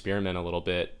starting to experiment a little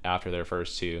bit after their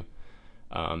first two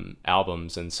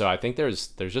albums, and so I think there's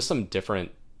just some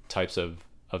different types of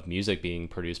music being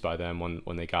produced by them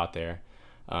when they got there.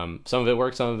 Some of it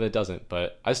works, some of it doesn't,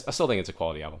 but I still think it's a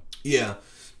quality album. Yeah.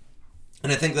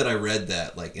 And I think that I read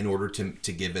that, like, in order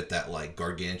to give it that, like,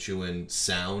 gargantuan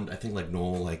sound, I think, like,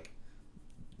 Noel, like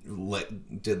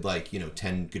did, like,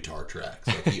 10 guitar tracks.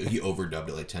 Like, he overdubbed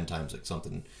it, like, 10 times, like,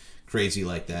 something crazy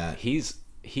like that. He's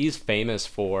famous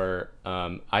for,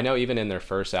 I know even in their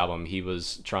first album, he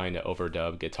was trying to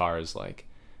overdub guitars, like,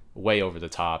 way over the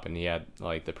top, and he had,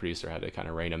 like, the producer had to kind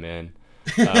of rein him in.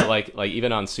 Like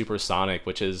even on Supersonic,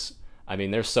 which is, I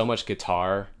mean, there's so much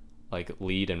guitar, like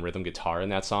lead and rhythm guitar in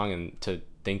that song, and to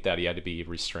think that he had to be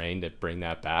restrained to bring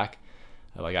that back,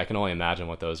 like, I can only imagine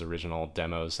what those original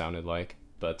demos sounded like.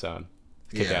 But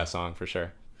kick-ass song for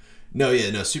sure. No,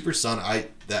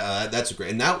 Supersonic, that's great.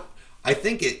 And now I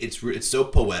think it's so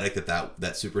poetic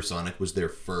that Supersonic was their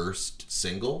first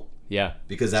single. Yeah,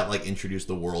 because that, like, introduced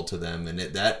the world to them, and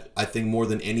that, I think, more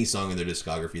than any song in their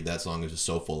discography, that song is just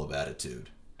so full of attitude.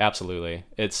 Absolutely.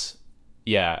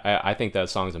 I think that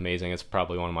song's amazing. It's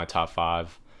probably one of my top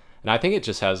 5, and I think it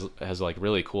just has like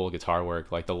really cool guitar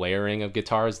work, like the layering of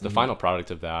guitars. The final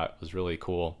product of that was really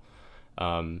cool.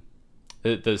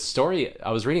 The story,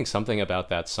 I was reading something about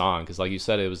that song, because, like you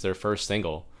said, it was their first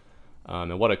single,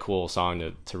 and what a cool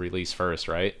song to release first,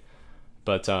 right?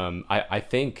 But I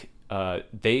think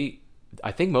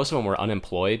I think most of them were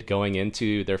unemployed going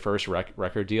into their first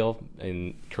record deal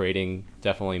and creating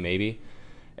Definitely Maybe.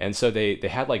 And so they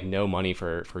had, like, no money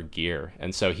for gear.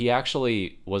 And so he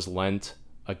actually was lent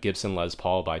a Gibson Les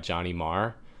Paul by Johnny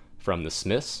Marr from the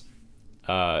Smiths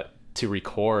to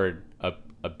record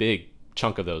a big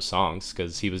chunk of those songs,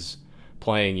 because he was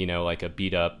playing, like a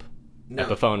beat up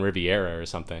Epiphone Riviera or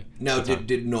something. Now,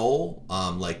 did Noel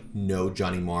know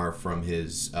Johnny Marr from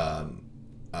his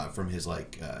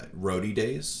roadie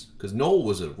days? Because Noel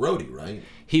was a roadie, right?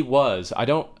 He was.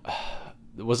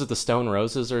 Was it the Stone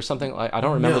Roses or something? I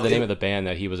don't remember the name of the band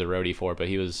that he was a roadie for, but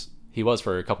he was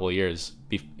for a couple of years,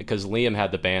 because Liam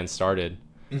had the band started,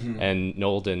 and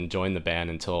Noel didn't join the band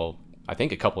until, I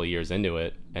think, a couple of years into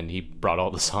it, and he brought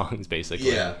all the songs,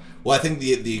 basically. Yeah. Well, I think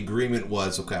the agreement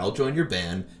was, okay, I'll join your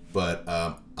band, but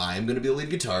I'm going to be the lead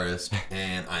guitarist,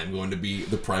 and I'm going to be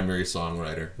the primary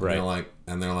songwriter. Right.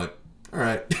 And they're like, all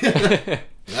right,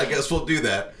 I guess we'll do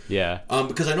that. Yeah.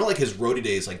 Because I know, like, his roadie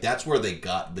days, like, that's where they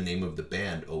got the name of the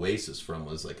band Oasis from,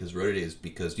 was, like, his roadie days.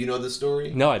 Because, do you know this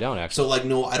story? No, I don't, actually. So, like,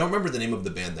 Noel, I don't remember the name of the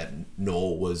band that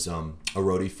Noel was a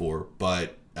roadie for,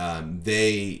 but the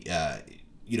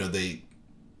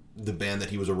band that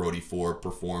he was a roadie for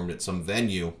performed at some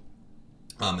venue,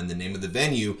 and the name of the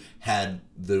venue had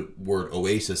the word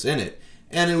Oasis in it.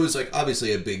 And it was, like,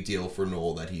 obviously a big deal for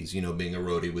Noel that he's, being a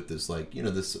roadie with this, like,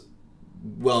 this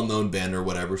well-known band or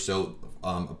whatever. So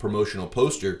a promotional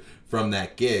poster from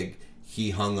that gig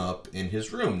he hung up in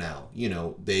his room. Now,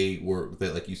 they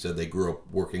like you said, they grew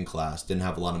up working class, didn't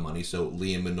have a lot of money, so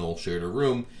Liam and Noel shared a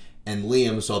room, and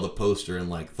Liam saw the poster and,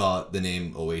 like, thought the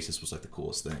name Oasis was, like, the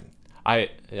coolest thing.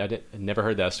 I never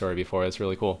heard that story before. That's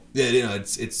really cool. Yeah,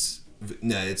 it's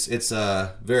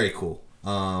very cool.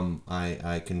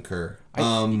 I concur.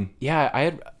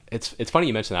 It's funny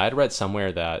you mentioned that. I had read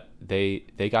somewhere that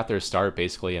they got their start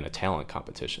basically in a talent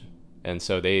competition, and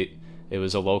so it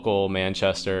was a local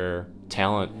Manchester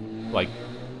talent, like,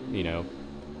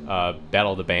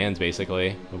 battle of the bands,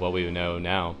 basically, what we would know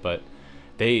now. But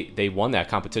they won that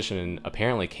competition and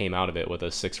apparently came out of it with a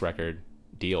 6-record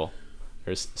deal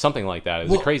or something like that. It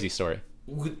was a crazy story.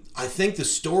 I think the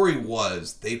story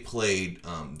was they played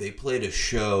a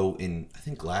show in, I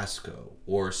think, Glasgow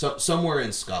or somewhere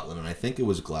in Scotland, and I think it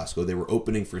was Glasgow. They were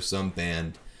opening for some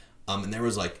band, and there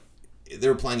was, like, they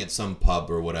were playing at some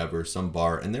pub or whatever, some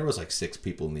bar, and there was, like, 6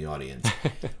 people in the audience.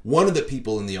 One of the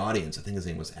people in the audience, I think his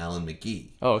name was Alan McGee,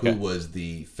 who was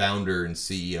the founder and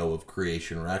CEO of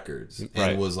Creation Records,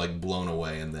 and was, like, blown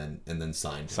away and then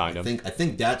signed him. I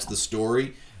think that's the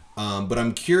story. But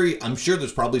I'm curious. I'm sure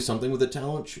there's probably something with the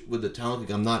talent.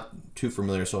 I'm not too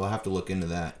familiar, so I'll have to look into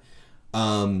that.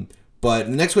 But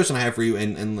the next question I have for you,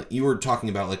 and you were talking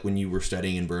about, like, when you were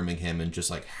studying in Birmingham and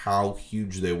just, like, how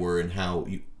huge they were and how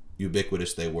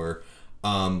ubiquitous they were.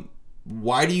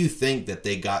 Why do you think that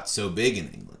they got so big in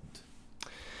England?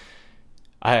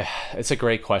 It's a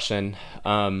great question.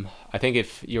 I think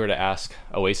if you were to ask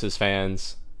Oasis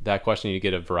fans, that question, you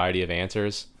get a variety of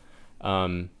answers.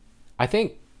 I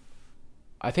think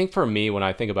for me, when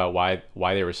I think about why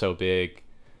they were so big,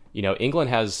 England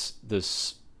has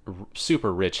this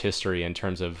super rich history in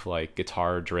terms of like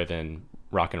guitar driven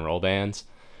rock and roll bands,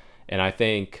 and and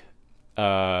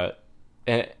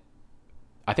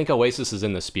I think Oasis is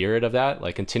in the spirit of that,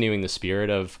 like continuing the spirit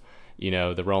of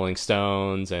the Rolling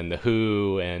Stones and the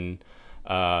Who and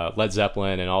Led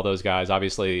Zeppelin and all those guys.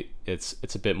 Obviously,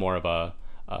 it's a bit more of a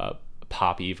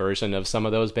poppy version of some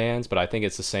of those bands, but I think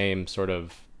it's the same sort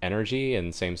of energy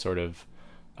and same sort of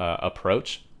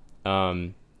approach.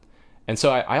 And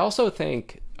so I also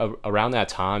think around that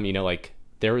time, like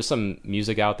there was some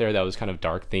music out there that was kind of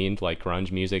dark themed, like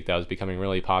grunge music that was becoming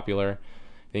really popular.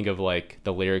 Think of like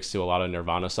the lyrics to a lot of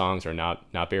Nirvana songs are not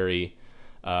very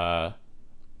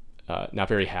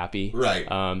happy. Right.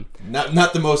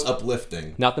 Not the most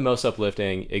uplifting. Not the most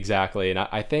uplifting, exactly. And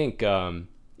I think when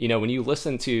you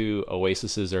listen to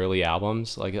Oasis's early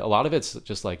albums, like a lot of it's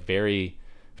just like very,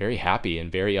 very happy and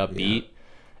very upbeat,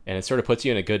 and it sort of puts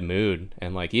you in a good mood.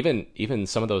 And like even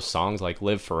some of those songs like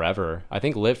Live Forever, I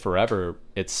think Live Forever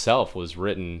itself was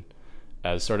written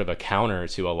as sort of a counter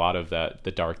to a lot of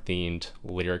the dark themed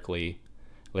lyrically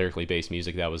based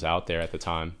music that was out there at the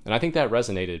time. And I think that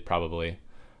resonated probably.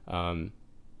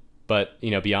 But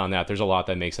beyond that, there's a lot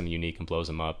that makes them unique and blows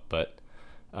them up. But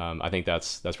I think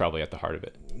that's probably at the heart of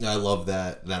it. I love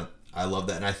that. I love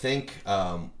that. And I think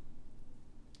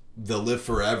the Live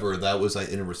Forever, that was like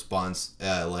in a response,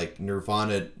 like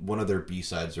Nirvana, one of their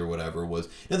B-sides or whatever was,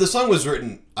 the song was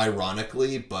written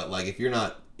ironically, but like if you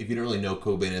don't really know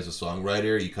Cobain as a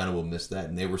songwriter, you kind of will miss that.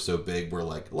 And they were so big where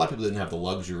like a lot of people didn't have the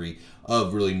luxury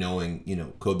of really knowing,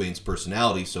 Cobain's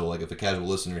personality. So like if a casual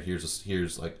listener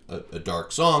hears like a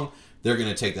dark song, they're going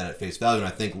to take that at face value. And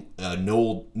I think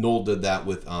Noel did that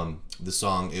with the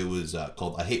song. It was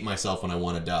called I Hate Myself When I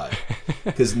Want to Die.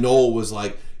 Because Noel was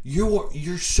like,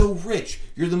 you're so rich.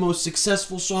 You're the most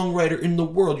successful songwriter in the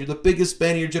world. You're the biggest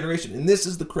band of your generation. And this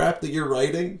is the crap that you're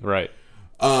writing? Right.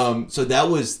 So that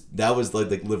was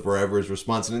like Live Forever's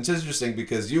response. And it's interesting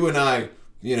because you and I,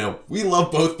 we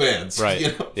love both bands.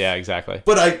 Right. Yeah, exactly.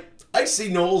 But I see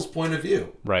Noel's point of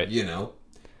view. Right.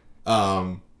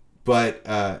 But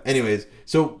anyways,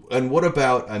 so, and what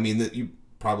about, that you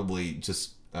probably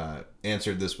just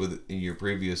answered this with your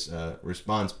previous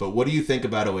response, but what do you think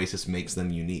about Oasis makes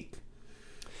them unique?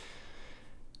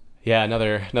 Yeah,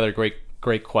 another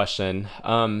great question.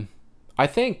 I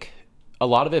think a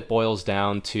lot of it boils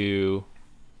down to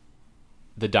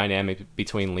the dynamic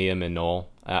between Liam and Noel.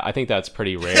 I think that's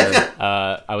pretty rare.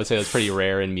 I would say that's pretty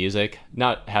rare in music.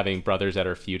 Not having brothers that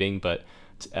are feuding, but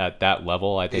at that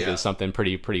level, I think is something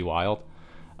pretty wild.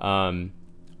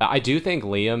 I do think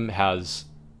Liam has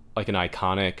like an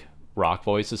iconic rock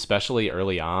voice, especially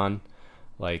early on.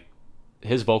 Like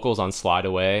his vocals on Slide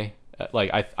Away, like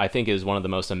I think is one of the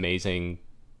most amazing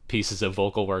pieces of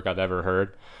vocal work I've ever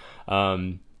heard.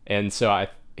 And so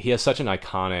he has such an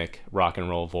iconic rock and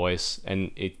roll voice,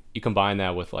 and you combine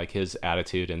that with like his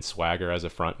attitude and swagger as a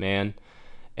frontman.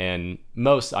 And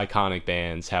most iconic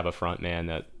bands have a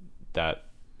frontman that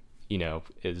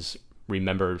is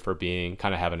remembered for being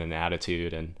kind of having an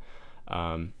attitude and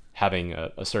having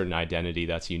a certain identity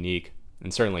that's unique.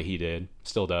 And certainly he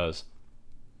still does.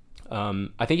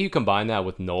 I think you combine that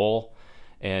with Noel,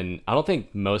 and I don't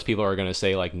think most people are going to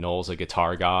say like Noel's a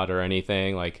guitar god or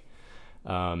anything. Like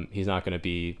he's not going to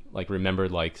be like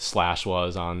remembered like Slash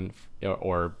was on,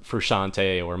 or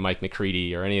Frusciante or Mike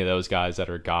McCready or any of those guys that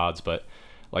are gods. But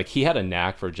like he had a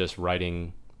knack for just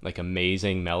writing like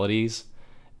amazing melodies,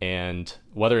 and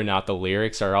whether or not the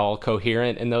lyrics are all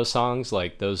coherent in those songs,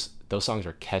 like those songs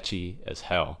are catchy as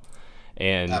hell.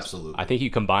 And absolutely, I think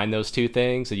you combine those two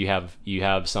things and you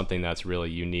have something that's really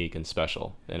unique and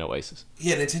special in Oasis.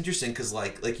 Yeah, and it's interesting because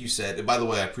like you said, and by the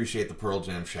way, I appreciate the Pearl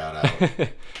Jam shout out.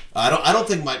 I don't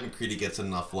think Mike McCready gets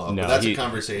enough love, no, but that's a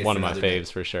conversation. One of my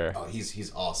faves for sure. Oh,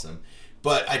 he's awesome.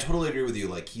 But I totally agree with you.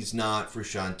 Like he's not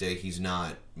Frusciante, he's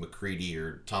not McCready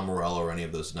or Tom Morello or any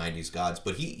of those '90s gods,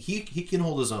 but he can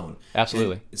hold his own.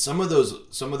 Absolutely. And some of those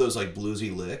like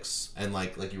bluesy licks, and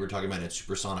like you were talking about in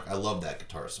Supersonic, I love that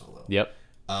guitar solo. Yep.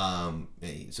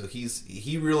 So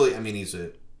he really,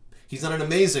 he's not an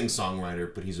amazing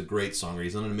songwriter, but he's a great songwriter.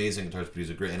 He's not an amazing guitarist, but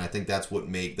he's a great, and I think that's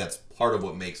part of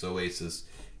what makes Oasis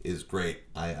is great.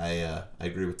 I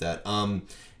agree with that.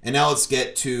 And now let's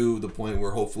get to the point where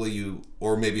hopefully you,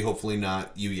 or maybe hopefully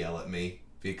not, you yell at me,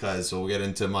 because we'll get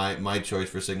into my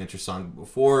choice for signature song.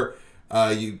 Before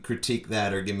you critique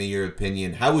that or give me your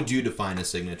opinion, how would you define a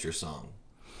signature song?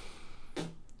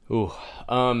 Ooh,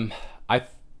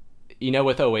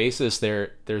 with Oasis,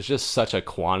 there's just such a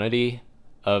quantity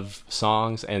of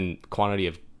songs and quantity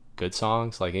of good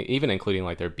songs, like even including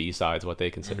like their B-sides, what they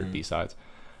considered B-sides.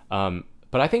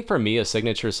 But I think for me, a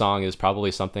signature song is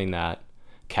probably something that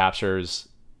captures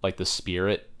like the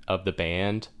spirit of the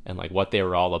band and like what they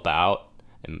were all about,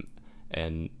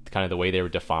 and kind of the way they were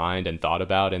defined and thought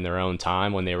about in their own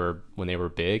time when they were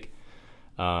big.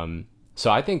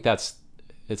 So I think it's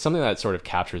something that sort of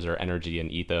captures their energy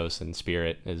and ethos and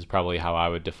spirit is probably how I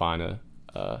would define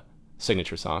a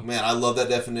signature song. Man, I love that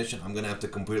definition. I'm going to have to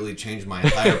completely change my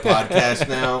entire podcast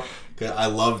now because I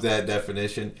love that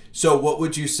definition. So what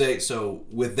would you say? So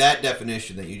with that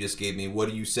definition that you just gave me, what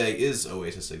do you say is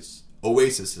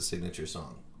Oasis's signature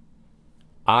song?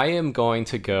 I am going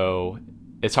to go,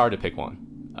 it's hard to pick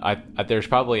one. There's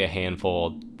probably a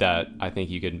handful that I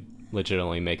think you could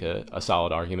legitimately make a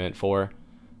solid argument for.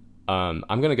 I'm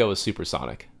going to go with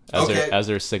Supersonic as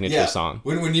their signature song.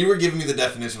 When you were giving me the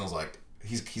definition, I was like,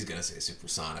 he's gonna say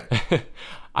Supersonic.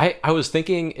 I was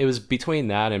thinking it was between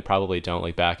that and probably Don't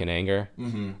Look Back in Anger.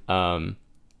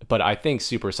 But I think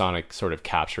Supersonic sort of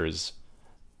captures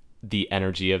the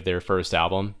energy of their first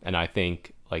album, and I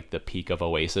think like the peak of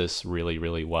Oasis really,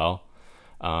 really well.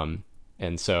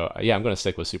 And so yeah, I'm gonna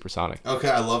stick with Supersonic. Okay,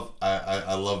 I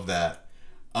love that.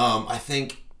 I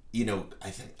think I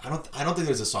don't think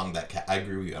there's a song that I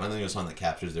agree with you. I don't think there's a song that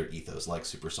captures their ethos like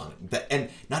Supersonic. And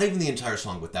not even the entire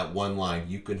song, but that one line,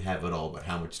 "You can have it all, but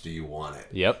how much do you want it?"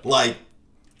 Yep. Like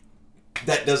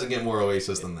that doesn't get more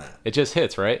Oasis than that. It just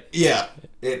hits, right? Yeah,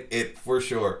 it for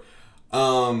sure.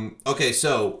 Okay,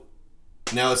 so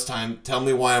now it's time. Tell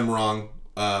me why I'm wrong.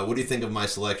 What do you think of my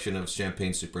selection of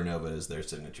Champagne Supernova as their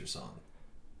signature song?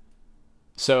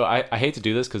 So I hate to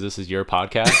do this because this is your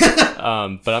podcast,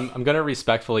 but I'm going to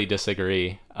respectfully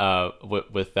disagree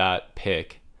with that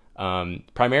pick,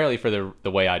 primarily for the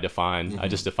way I define. I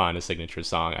just define a signature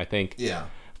song. I think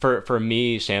for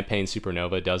me, Champagne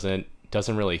Supernova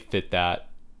doesn't really fit that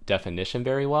definition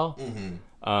very well.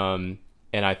 And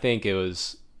I think it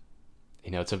was,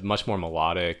 it's a much more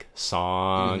melodic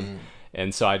song.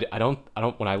 And so I don't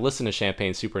when I listen to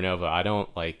Champagne Supernova, I don't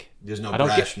like, there's no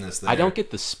brashness there. I don't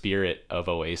get the spirit of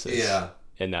Oasis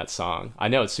in that song. I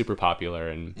know it's super popular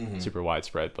and super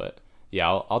widespread, but yeah,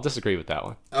 I'll disagree with that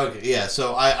one. Okay, yeah,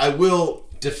 so I will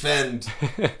defend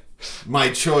my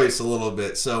choice a little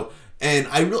bit. So, and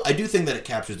I do think that it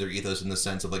captures their ethos in the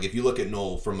sense of like, if you look at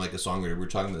Noel from like a songwriter, we were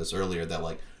talking about this earlier, that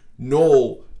like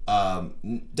Noel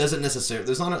doesn't necessarily,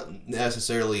 there's not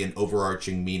necessarily an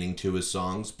overarching meaning to his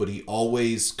songs, but he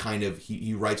always kind of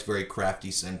he writes very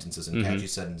crafty sentences and catchy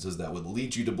sentences that would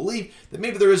lead you to believe that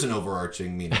maybe there is an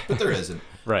overarching meaning, but there isn't.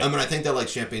 Right. I mean, I think that like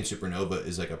Champagne Supernova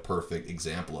is like a perfect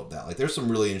example of that. Like there's some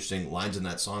really interesting lines in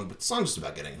that song, but the song's just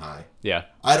about getting high. Yeah.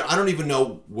 I don't even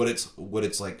know what it's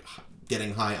like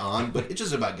getting high on, but it's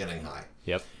just about getting high.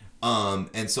 Yep.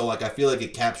 And so like I feel like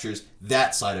it captures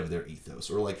that side of their ethos,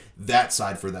 or like that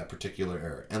side for that particular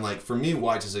era. And like for me,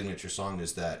 why it's a signature song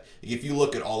is that if you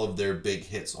look at all of their big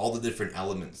hits, all the different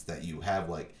elements that you have,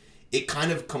 like it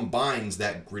kind of combines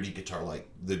that gritty guitar, like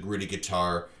the gritty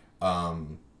guitar,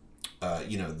 the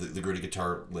gritty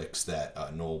guitar licks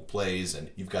that Noel plays, and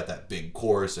you've got that big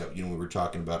chorus that we were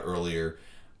talking about earlier,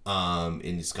 and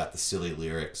it's got the silly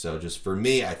lyrics. So just for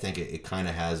me, I think it kind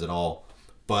of has it all.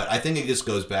 But I think it just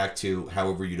goes back to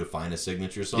however you define a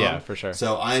signature song. Yeah, for sure.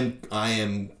 So I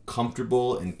am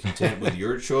comfortable and content with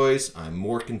your choice. I'm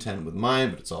more content with mine,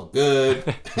 but it's all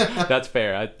good. That's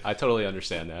fair. I totally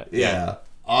understand that. Yeah.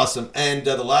 Awesome. And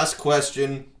the last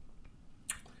question,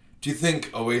 do you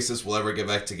think Oasis will ever get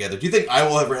back together? Do you think I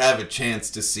will ever have a chance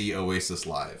to see Oasis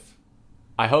live?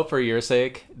 I hope for your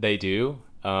sake they do,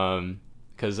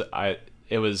 because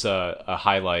it was a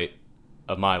highlight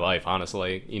of my life,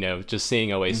 honestly, just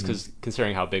seeing Oasis, because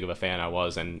considering how big of a fan I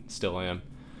was and still am,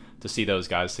 to see those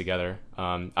guys together.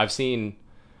 I've seen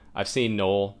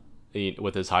Noel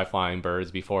with his High Flying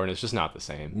Birds before, and it's just not the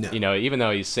same. No. Even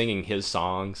though he's singing his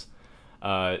songs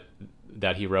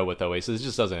that he wrote with Oasis, it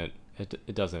just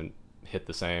doesn't hit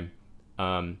the same.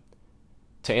 To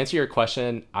answer your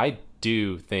question, I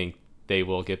do think they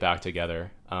will get back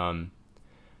together.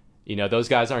 Those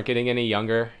guys aren't getting any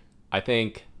younger. I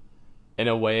think in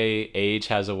a way, age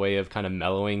has a way of kind of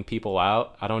mellowing people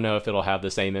out. I don't know if it'll have the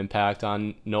same impact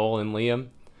on Noel and Liam.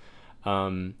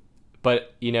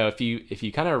 But if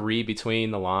you kind of read between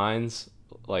the lines,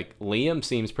 like Liam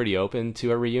seems pretty open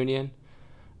to a reunion.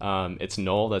 It's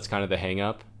Noel that's kind of the hang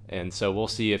up. And so we'll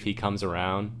see if he comes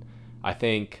around. I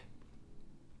think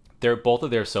both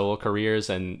of their solo careers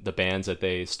and the bands that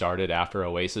they started after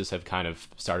Oasis have kind of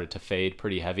started to fade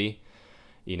pretty heavy.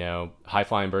 High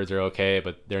Flying Birds are okay,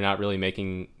 but they're not really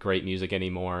making great music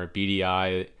anymore.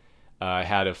 BDI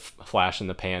had a flash in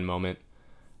the pan moment.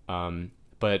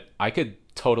 But I could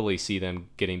totally see them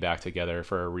getting back together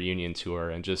for a reunion tour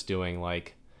and just doing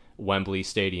like Wembley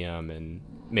Stadium and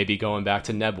maybe going back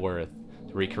to Nebworth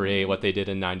to recreate what they did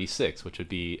in '96, which would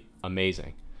be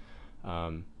amazing.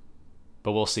 But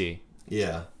we'll see.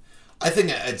 Yeah. I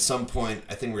think at some point,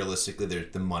 I think realistically,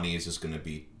 the money is just going to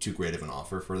be too great of an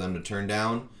offer for them to turn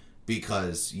down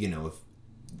because, you know, if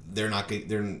they're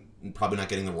probably not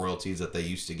getting the royalties that they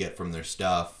used to get from their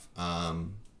stuff.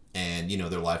 And, you know,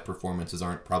 their live performances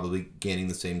aren't probably gaining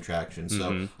the same traction.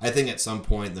 So I think at some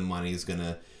point the money is going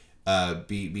to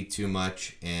be too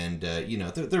much. And, you know,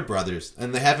 they're brothers.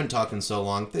 And they haven't talked in so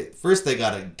long. First, they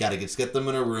gotta get them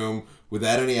in a room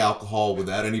without any alcohol,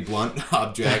 without any blunt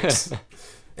objects.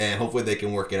 And hopefully they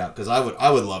can work it out. Because I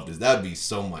would love this. That would be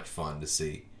so much fun to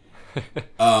see.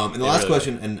 And the last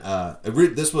question, and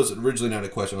this was originally not a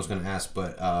question I was going to ask,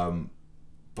 but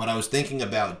I was thinking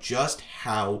about just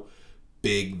how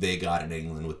big they got in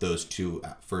England with those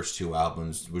first two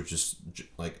albums, which is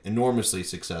like enormously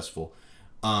successful.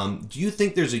 Do you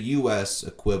think there's a U.S.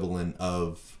 equivalent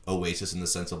of Oasis in the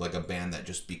sense of like a band that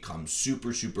just becomes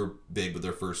super, super big with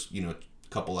their first, you know,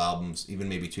 couple albums, even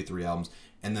maybe 2-3 albums,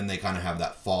 and then they kind of have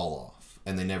that fall off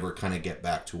and they never kind of get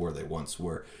back to where they once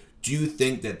were? Do you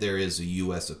think that there is a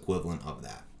U.S. equivalent of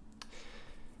that?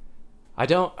 I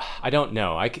don't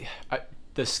know.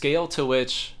 The scale to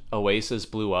which Oasis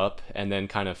blew up and then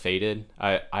kind of faded,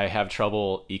 I have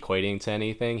trouble equating to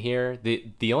anything here.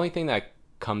 The only thing that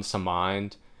comes to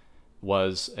mind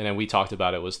was, and then we talked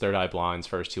about it, was Third Eye Blind's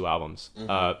first two albums.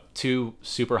 Two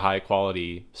super high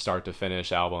quality start to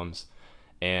finish albums,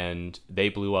 and they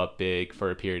blew up big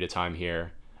for a period of time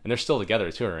here. And they're still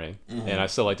together touring, and I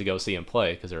still like to go see them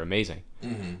play because they're amazing.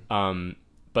 And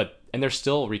they're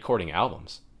still recording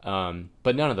albums,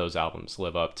 but none of those albums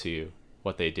live up to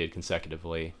what they did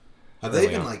consecutively. Have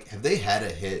they had a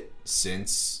hit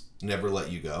since Never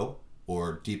Let You Go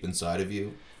or Deep Inside of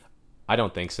You? I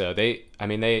don't think so. They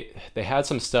had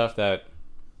some stuff that,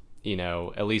 you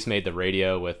know, at least made the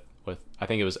radio with I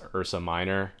think it was Ursa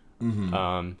Minor.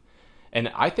 And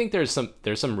I think there's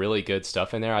some really good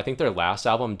stuff in there. I think their last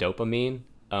album, Dopamine,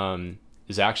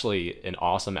 is actually an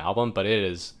awesome album, but it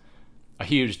is a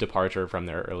huge departure from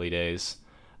their early days.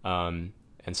 And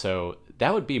so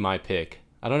that would be my pick.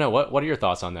 I don't know. What are your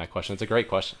thoughts on that question? It's a great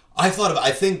question. I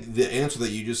think the answer that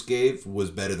you just gave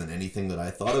was better than anything that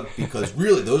I thought of, because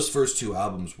really those first two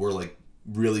albums were like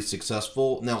really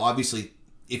successful. Now, obviously,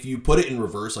 if you put it in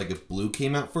reverse, like if Blue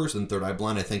came out first and Third Eye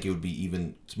Blind, I think it would be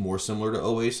even more similar to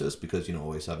Oasis, because, you know,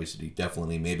 Oasis obviously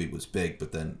definitely maybe was big,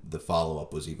 but then the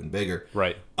follow-up was even bigger.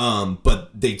 Right. But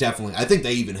they definitely, I think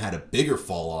they even had a bigger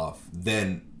fall off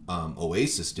than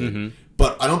Oasis did.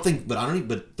 But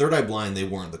but Third Eye Blind, they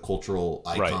weren't the cultural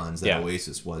icons that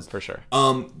Oasis was. For sure.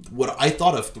 What I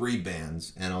thought of three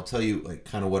bands, and I'll tell you like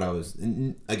kind of what I was,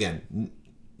 again,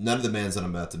 none of the bands that I'm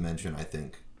about to mention, I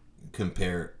think,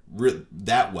 compare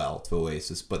that well to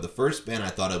Oasis, but the first band I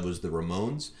thought of was the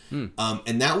Ramones,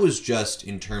 and that was just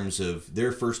in terms of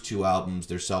their first two albums,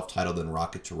 their self-titled and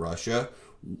Rocket to Russia,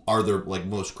 are their like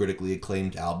most critically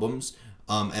acclaimed albums,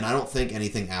 and I don't think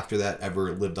anything after that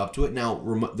ever lived up to it. Now,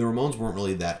 the Ramones weren't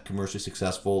really that commercially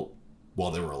successful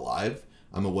while they were alive.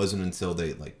 It wasn't until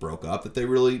they like broke up that they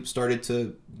really started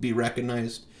to be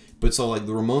recognized. But so like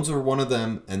the Ramones were one of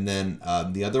them, and then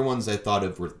the other ones I thought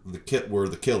of were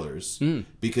the Killers,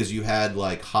 because you had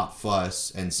like Hot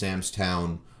Fuss and Sam's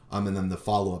Town, and then the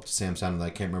follow up to Sam's Town, and I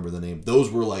can't remember the name.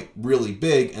 Those were like really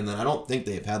big, and then I don't think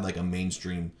they've had like a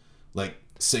mainstream like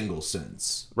single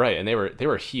since. Right, and they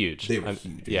were huge. They were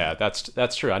huge. Yeah,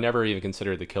 that's true. I never even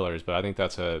considered the Killers, but I think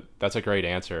that's a great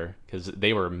answer, because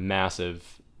they were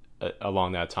massive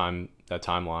along that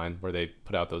timeline where they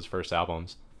put out those first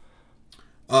albums.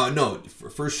 No,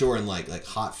 for sure. And like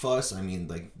Hot Fuss, I mean,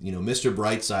 like, you know, Mr.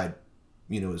 Brightside,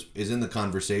 you know, is in the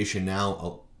conversation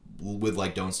now with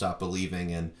like Don't Stop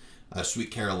Believing, and Sweet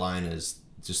Caroline is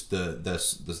just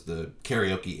the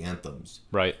karaoke anthems,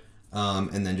 right?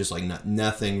 And then just like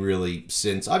nothing really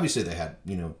since. Obviously, they had,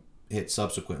 you know, hits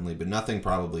subsequently, but nothing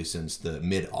probably since the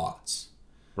mid-aughts,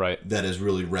 right? That has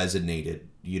really resonated,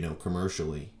 you know,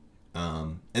 commercially.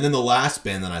 And then the last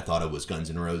band that I thought of was Guns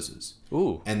N' Roses.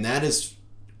 Ooh, and that is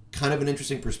kind of an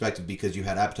interesting perspective, because you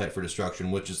had Appetite for Destruction,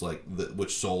 which is like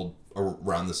which sold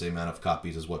around the same amount of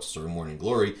copies as What's the Story, Morning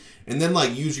Glory, and then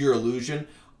like Use Your Illusion.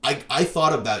 I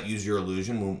thought about Use Your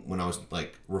Illusion when I was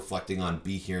like reflecting on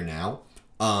Be Here Now,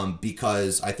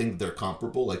 because I think they're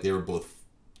comparable. Like they were both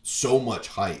so much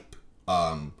hype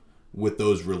with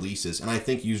those releases, and I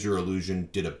think Use Your Illusion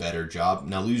did a better job.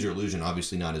 Now, Use Your Illusion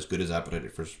obviously not as good as Appetite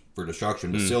for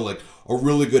Destruction, but still like a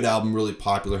really good album, really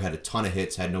popular, had a ton of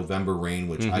hits, had November Rain,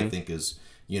 which I think is,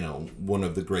 you know, one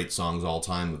of the great songs all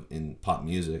time in pop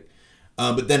music.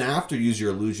 But then after Use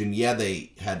Your Illusion, yeah,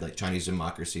 they had like Chinese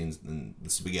Democracy and the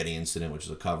Spaghetti Incident, which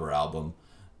is a cover album.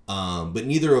 But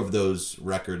neither of those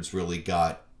records really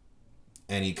got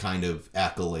any kind of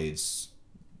accolades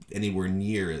anywhere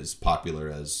near as popular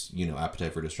as, you know,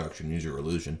 Appetite for Destruction, Use Your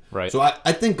Illusion. Right. So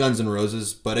I think Guns N'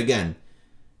 Roses, but again,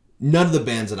 none of the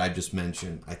bands that I just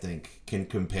mentioned, I think, can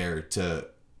compare to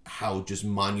how just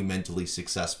monumentally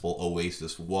successful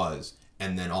Oasis was,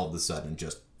 and then all of a sudden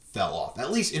just fell off,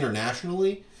 at least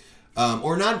internationally.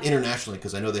 Or not internationally,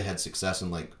 because I know they had success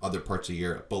in like other parts of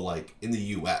Europe, but like in the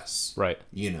U.S. Right.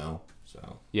 You know,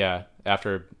 so. Yeah,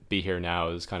 after Be Here Now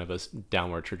is kind of a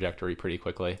downward trajectory pretty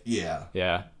quickly. Yeah.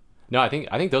 Yeah. No, I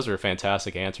think those are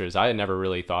fantastic answers. I had never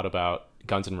really thought about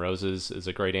Guns N' Roses is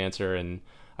a great answer, and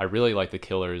I really like the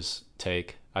Killers'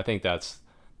 take. I think that's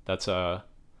a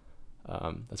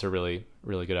really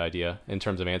really good idea in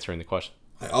terms of answering the question.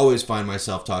 I always find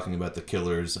myself talking about the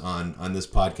Killers on this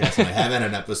podcast, and I have had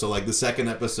an episode, like the second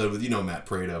episode with, you know, Matt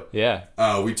Prado. Yeah.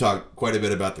 We talked quite a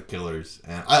bit about the Killers,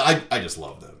 and I just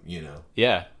love them, you know.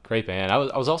 Yeah, great band. I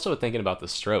was also thinking about the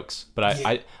Strokes, but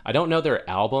I don't know their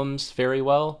albums very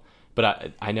well,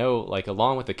 but I know, like,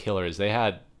 along with the Killers, they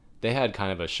had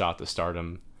kind of a shot to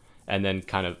stardom, and then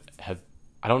kind of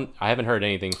I haven't heard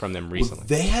anything from them recently. Well,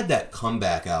 they had that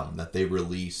comeback album that they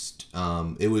released.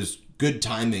 It was good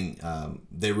timing.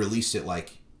 They released it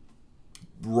like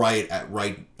right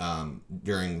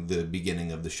during the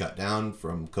beginning of the shutdown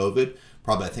from COVID.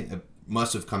 Probably, I think it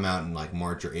must have come out in like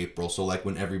March or April. So like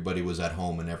when everybody was at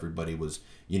home and everybody was,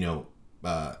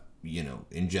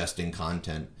 ingesting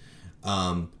content.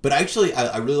 But actually,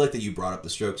 I really like that you brought up the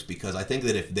Strokes, because I think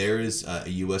that if there is a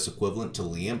U.S. equivalent to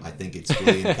Liam, I think it's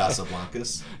Glee and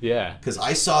Casablancas. Yeah. Because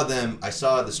I saw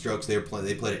the Strokes. They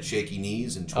played at Shaky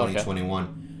Knees in 2021.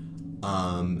 Okay.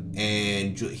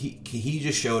 And he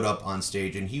just showed up on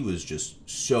stage, and he was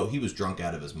drunk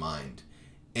out of his mind.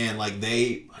 And like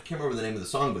I can't remember the name of the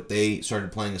song, but they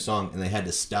started playing a song and they had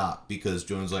to stop because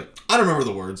Joan was like, I don't remember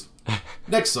the words.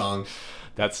 Next song.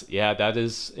 That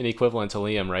is an equivalent to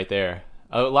Liam right there.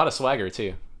 A lot of swagger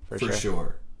too, for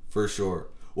sure.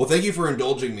 Well, thank you for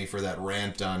indulging me for that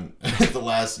rant on the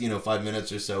last 5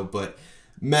 minutes or so. But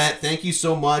Matt, thank you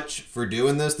so much for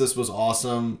doing this. This was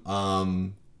awesome.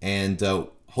 And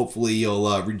hopefully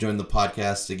you'll rejoin the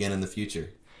podcast again in the future.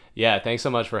 Yeah, thanks so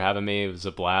much for having me. It was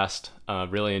a blast.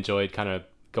 Really enjoyed kind of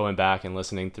going back and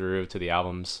listening through to the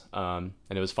albums. And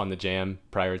it was fun to jam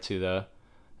prior to the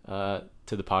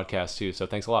podcast too. So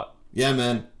thanks a lot. Yeah,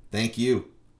 man. Thank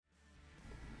you.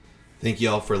 Thank you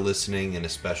all for listening, and a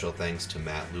special thanks to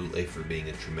Matt Lulay for being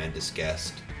a tremendous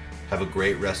guest. Have a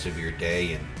great rest of your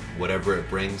day, and whatever it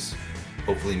brings,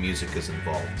 hopefully music is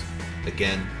involved.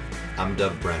 Again, I'm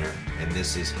Doug Brenner, and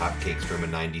this is Hotcakes from a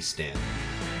 90s Stand.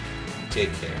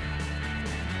 Take care.